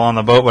the people on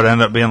the boat, but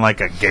end up being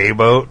like a gay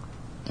boat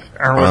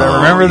or whatever.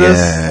 Remember this?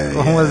 Yeah,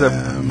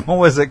 what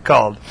was it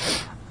called?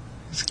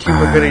 It's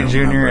Cuba Gooding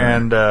Jr.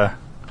 and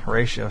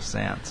Horatio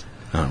Sands.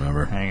 I don't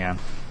remember. Hang on.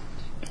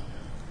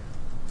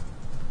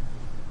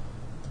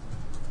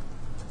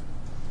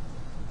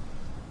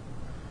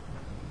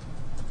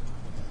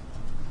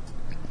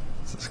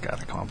 Just got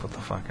to come up with the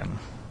fucking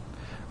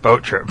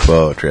boat trip.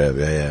 Boat trip,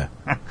 yeah.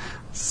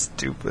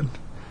 Stupid.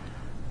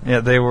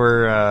 Yeah, they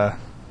were.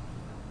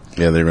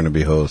 They were going to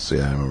be hosts.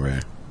 Yeah, I remember.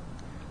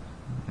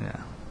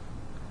 Yeah.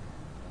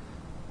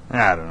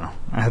 I don't know.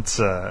 It's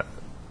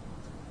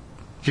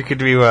you could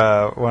do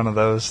one of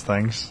those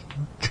things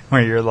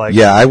where you're like.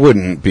 Yeah, I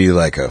wouldn't be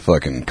like a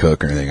fucking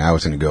cook or anything. I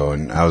was going to go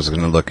and I was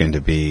going to look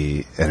into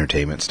be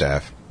entertainment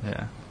staff.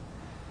 Yeah.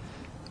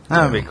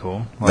 That would be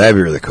cool. That'd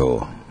be really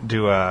cool. Do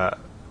you know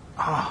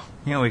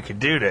what we could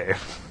do,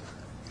 Dave?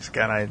 Just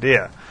got an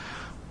idea.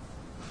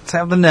 Let's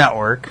have the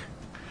network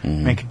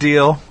make a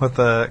deal with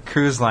a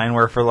cruise line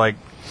where for like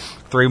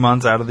 3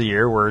 months out of the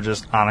year we're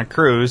just on a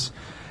cruise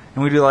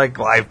and we do like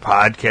live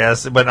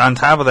podcasts, but on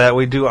top of that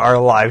we do our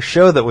live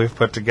show that we've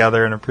put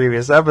together in a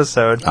previous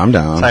episode. I'm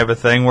down. Type of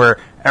thing where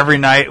every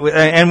night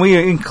and we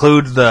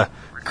include the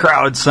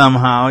crowd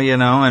somehow, you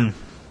know, and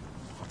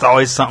it's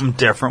always something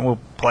different. We'll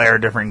play our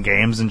different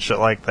games and shit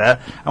like that.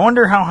 I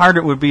wonder how hard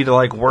it would be to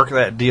like work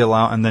that deal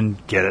out and then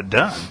get it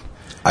done.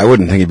 I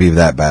wouldn't think it'd be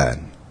that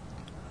bad,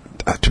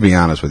 to be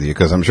honest with you,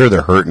 because I'm sure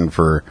they're hurting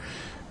for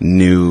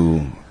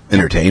new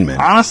entertainment.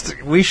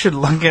 Honestly, we should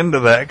look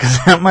into that because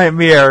that might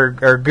be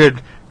our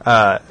good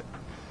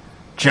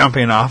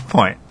jumping off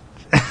point.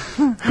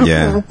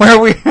 Yeah. Where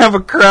we have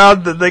a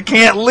crowd that they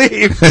can't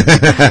leave.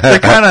 They're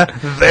kind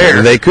of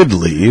there. They could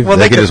leave. Well,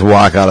 they could just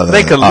walk out of the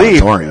they could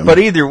auditorium. leave, but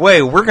either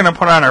way, we're going to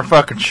put on our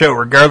fucking show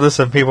regardless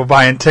of people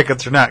buying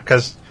tickets or not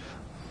because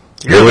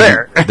you're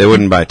there. They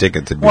wouldn't buy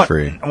tickets. It'd be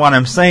free. What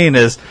I'm saying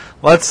is,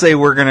 let's say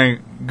we're going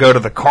to go to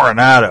the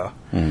Coronado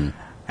and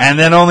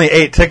then only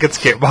 8 tickets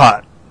get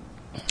bought.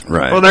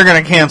 Right. Well, they're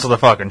going to cancel the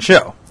fucking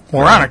show.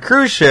 We're on a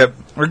cruise ship.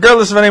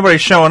 Regardless of anybody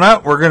showing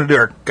up, we're going to do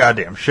our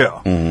goddamn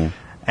show. Mm-hmm.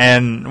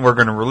 And we're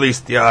going to release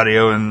the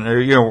audio and,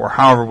 or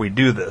however we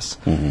do this.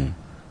 Mm-hmm.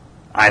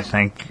 I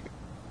think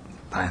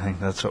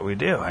that's what we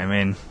do. I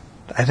mean,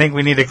 I think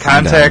we need to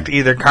contact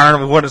either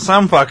Carnival,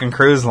 some fucking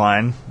cruise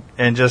line,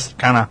 and just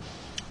kind of,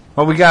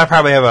 well, we got to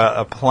probably have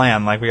a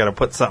plan. Like, we got to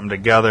put something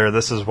together.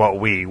 This is what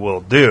we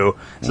will do.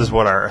 This is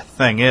what our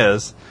thing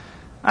is.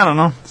 I don't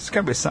know. There's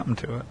got to be something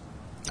to it.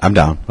 I'm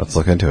down. Let's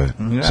look into it.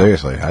 Yeah.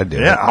 Seriously, I'd do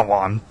it. Yeah, well,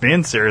 I'm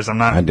being serious. I'm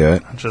not. I'd do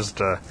it.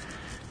 Just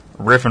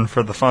riffing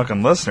for the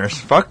fucking listeners.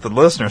 Fuck the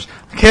listeners.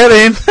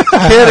 Kidding.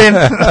 Kidding.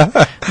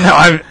 No,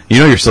 I'm. You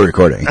know you're still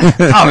recording.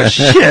 Oh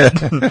shit.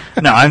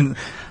 No,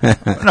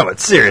 but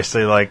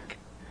seriously, like.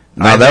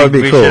 No, that would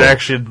be cool. We should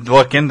actually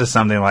look into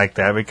something like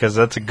that because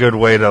that's a good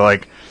way to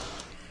like.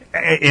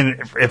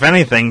 If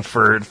anything,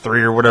 for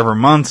 3 or whatever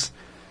months,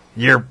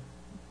 you're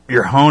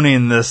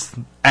honing this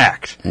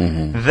act.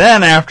 Mm-hmm.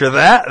 Then after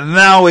that,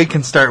 now we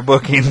can start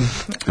booking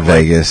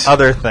Vegas,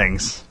 other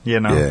things.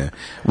 Yeah,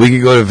 we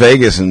could go to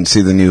Vegas and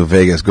see the new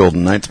Vegas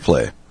Golden Knights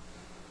play.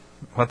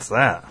 What's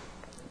that?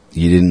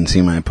 You didn't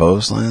see my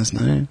post last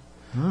night?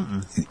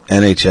 Mm-mm.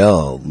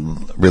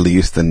 NHL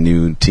released the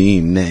new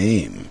team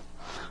name.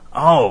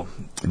 Oh,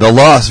 the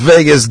Las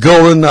Vegas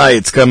Golden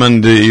Knights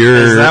coming to your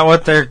is that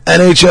what they're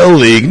NHL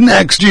league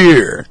next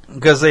year?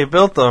 Because they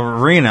built the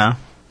arena.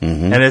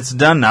 Mm-hmm. And it's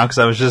done now because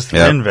I was just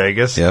in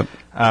Vegas. Yep.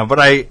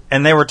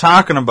 And they were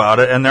talking about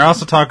it, and they're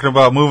also talking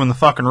about moving the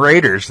fucking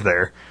Raiders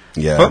there.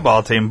 Yeah.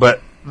 Football team.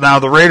 But now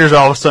the Raiders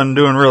all of a sudden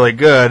doing really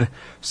good,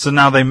 so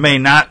now they may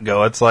not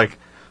go. It's like,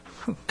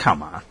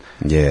 come on.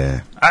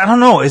 Yeah. I don't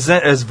know. Is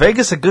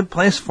Vegas a good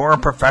place for a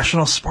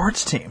professional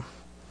sports team?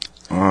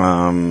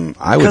 I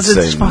would say because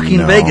it's fucking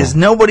no. Vegas.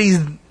 Nobody's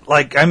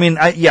like. I mean,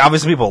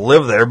 obviously people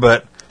live there,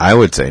 but. I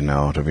would say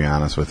no, to be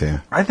honest with you.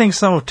 I think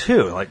so,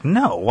 too. Like,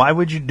 no, why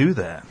would you do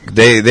that?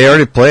 They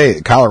already play,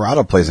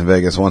 Colorado plays in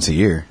Vegas once a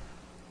year.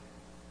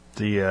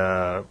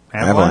 The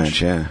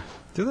Avalanche, yeah.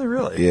 Do they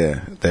really?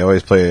 Yeah, they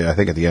always play, I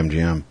think, at the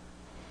MGM.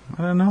 I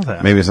didn't know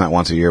that. Maybe it's not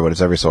once a year, but it's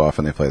every so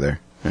often they play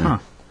there. Yeah. Huh.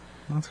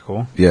 That's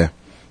cool. Yeah.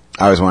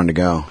 I always wanted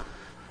to go.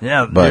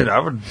 Yeah, but, dude, I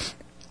would...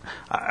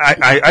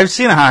 I've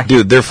seen a hockey...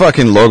 Dude, their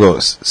fucking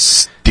logo's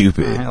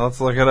stupid. Right, let's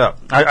look it up.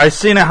 I've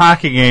seen a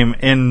hockey game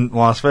in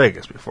Las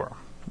Vegas before.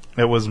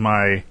 It was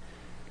my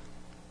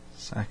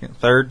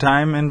third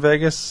time in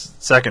Vegas?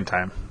 Second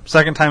time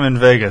in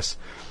Vegas.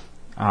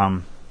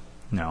 No.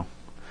 Man,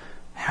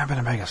 I've been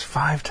in Vegas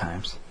 5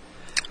 times.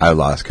 I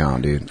lost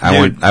count, dude.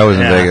 I was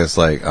in Vegas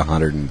like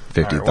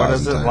 150,000 times. What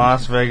is it?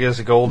 Las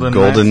Vegas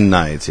Golden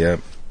Knights,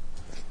 yep.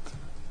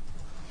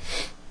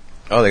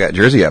 Oh, they got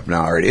jersey up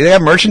now already. They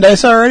have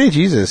merchandise already?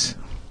 Jesus.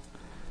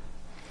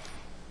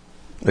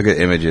 Look at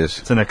images.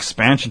 It's an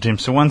expansion team,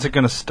 so when's it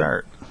going to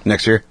start?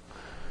 Next year.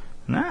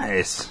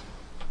 Nice.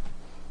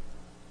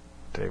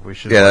 Dave, we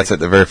should. Yeah, that's it.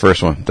 The very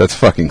first one. That's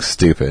fucking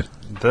stupid.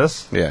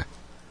 This? Yeah.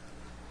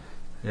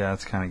 Yeah,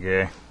 that's kind of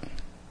gay.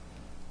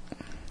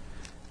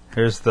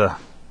 Here's the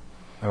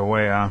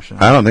away option.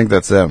 I don't think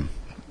that's them.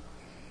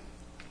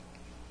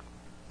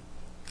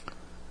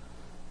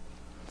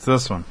 It's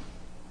this one.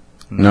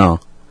 No.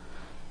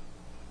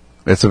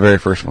 It's the very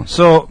first one.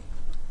 So,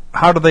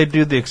 how do they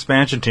do the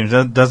expansion teams?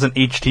 Doesn't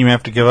each team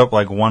have to give up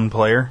like one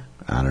player?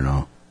 I don't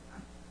know.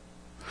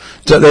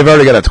 So they've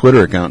already got a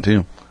Twitter account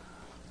too.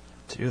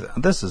 Dude,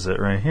 this is it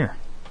right here.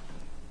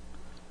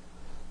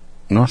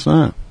 No, it's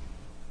not.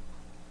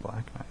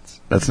 Black Knights.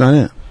 That's not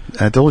it.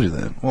 I told you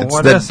that. Well,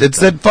 what is it? It's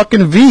that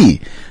fucking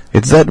V.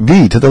 It's that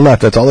V to the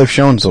left. That's all they've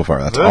shown so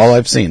far. That's all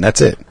I've seen.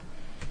 That's it.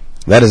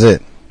 That is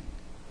it.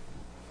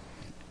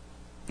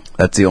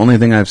 That's the only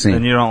thing I've seen.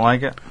 And you don't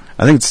like it?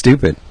 I think it's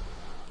stupid.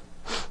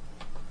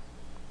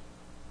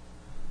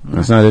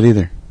 That's not it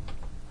either.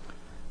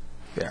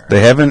 Yeah. They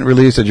haven't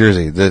released a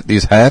jersey.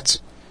 These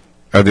hats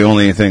are the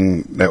only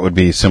thing that would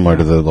be similar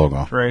to the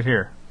logo. It's right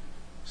here.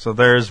 So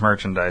there's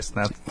merchandise.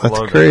 That's the That's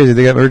logo. crazy.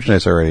 They got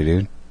merchandise already,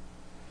 dude.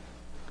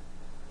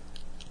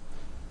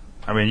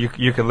 I mean,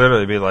 you could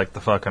literally be like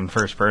the fucking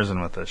first person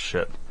with this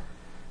shit.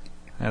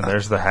 And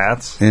there's the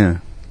hats. Yeah.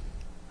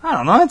 I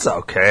don't know. It's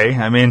okay.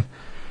 I mean,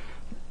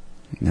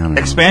 No.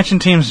 expansion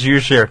teams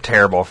usually are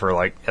terrible for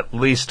like at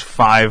least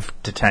 5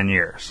 to 10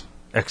 years.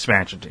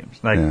 Expansion teams.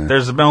 Like,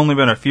 there's only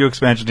been a few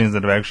expansion teams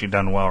that have actually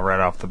done well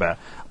right off the bat.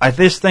 I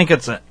just think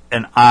it's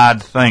an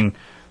odd thing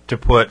to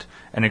put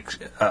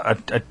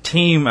a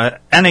team,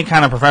 any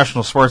kind of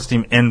professional sports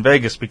team in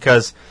Vegas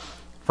because,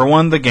 for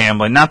one, the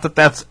gambling. Not that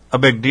that's a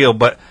big deal,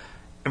 but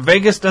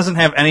Vegas doesn't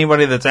have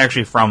anybody that's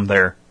actually from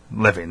there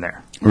living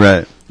there.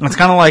 Right. It's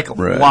kind of like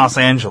Right. Los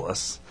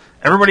Angeles.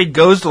 Everybody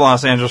goes to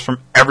Los Angeles from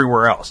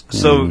everywhere else.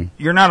 So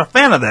you're not a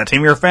fan of that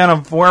team. You're a fan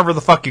of wherever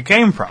the fuck you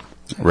came from.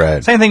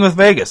 Right. Same thing with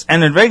Vegas.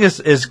 And then Vegas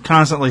is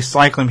constantly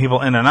cycling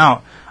people in and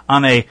out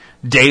on a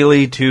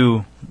daily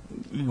to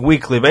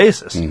weekly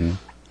basis.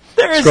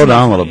 There is Scroll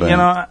down a little bit. You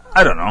know,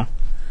 I don't know.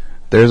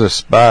 There's a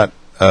spot,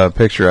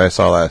 picture I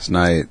saw last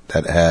night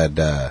that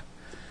had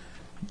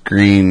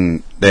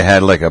green. They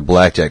had like a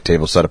blackjack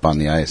table set up on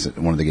the ice at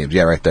one of the games.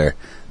 Yeah, right there.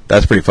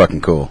 That's pretty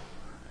fucking cool.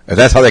 If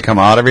that's how they come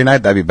out every night,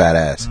 that'd be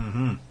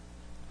badass.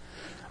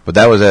 But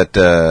that was at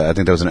I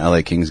think that was an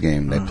LA Kings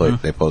game. They played.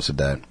 They posted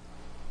that.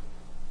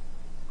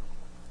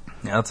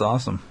 Yeah, that's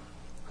awesome.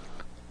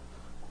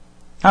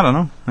 I don't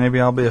know.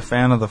 Maybe I'll be a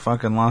fan of the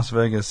fucking Las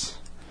Vegas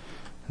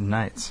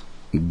Knights.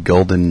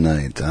 Golden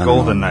Knights. I don't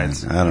Golden know, man.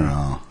 Knights. I don't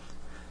know.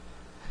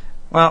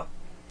 Well,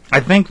 I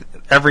think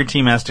every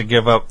team has to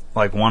give up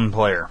like one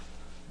player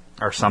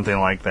or something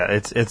like that.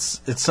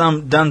 It's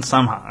done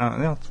somehow.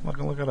 Yeah, let's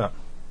fucking look it up.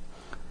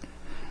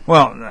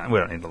 Well, we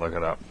don't need to look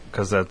it up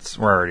because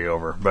we're already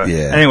over. But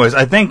anyways,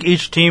 I think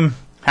each team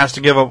has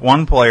to give up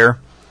one player,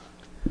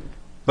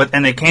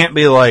 and they can't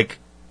be like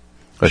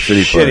A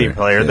shitty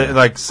player.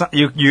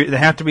 Yeah. They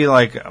have to be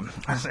like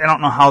I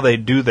don't know how they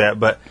do that,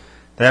 but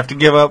they have to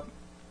give up.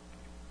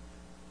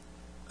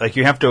 Like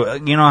you have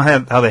to, you know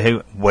how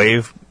they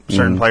waive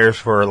certain players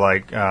for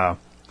like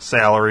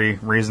salary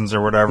reasons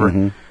or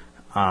whatever,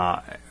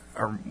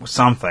 or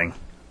something,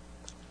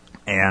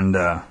 and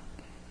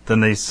then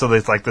there's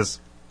like this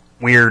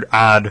weird,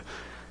 odd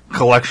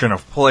collection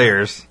of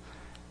players,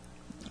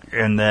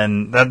 and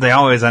then they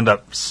always end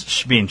up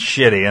being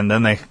shitty, and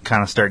then they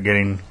kind of start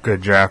getting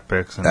good draft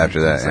picks and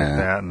After that, things like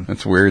that. And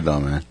it's weird though,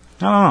 man.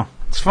 I don't know.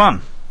 It's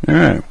fun. All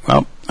right.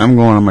 Well, I'm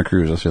going on my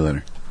cruise. I'll see you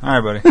later. All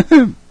right,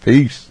 buddy.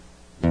 Peace.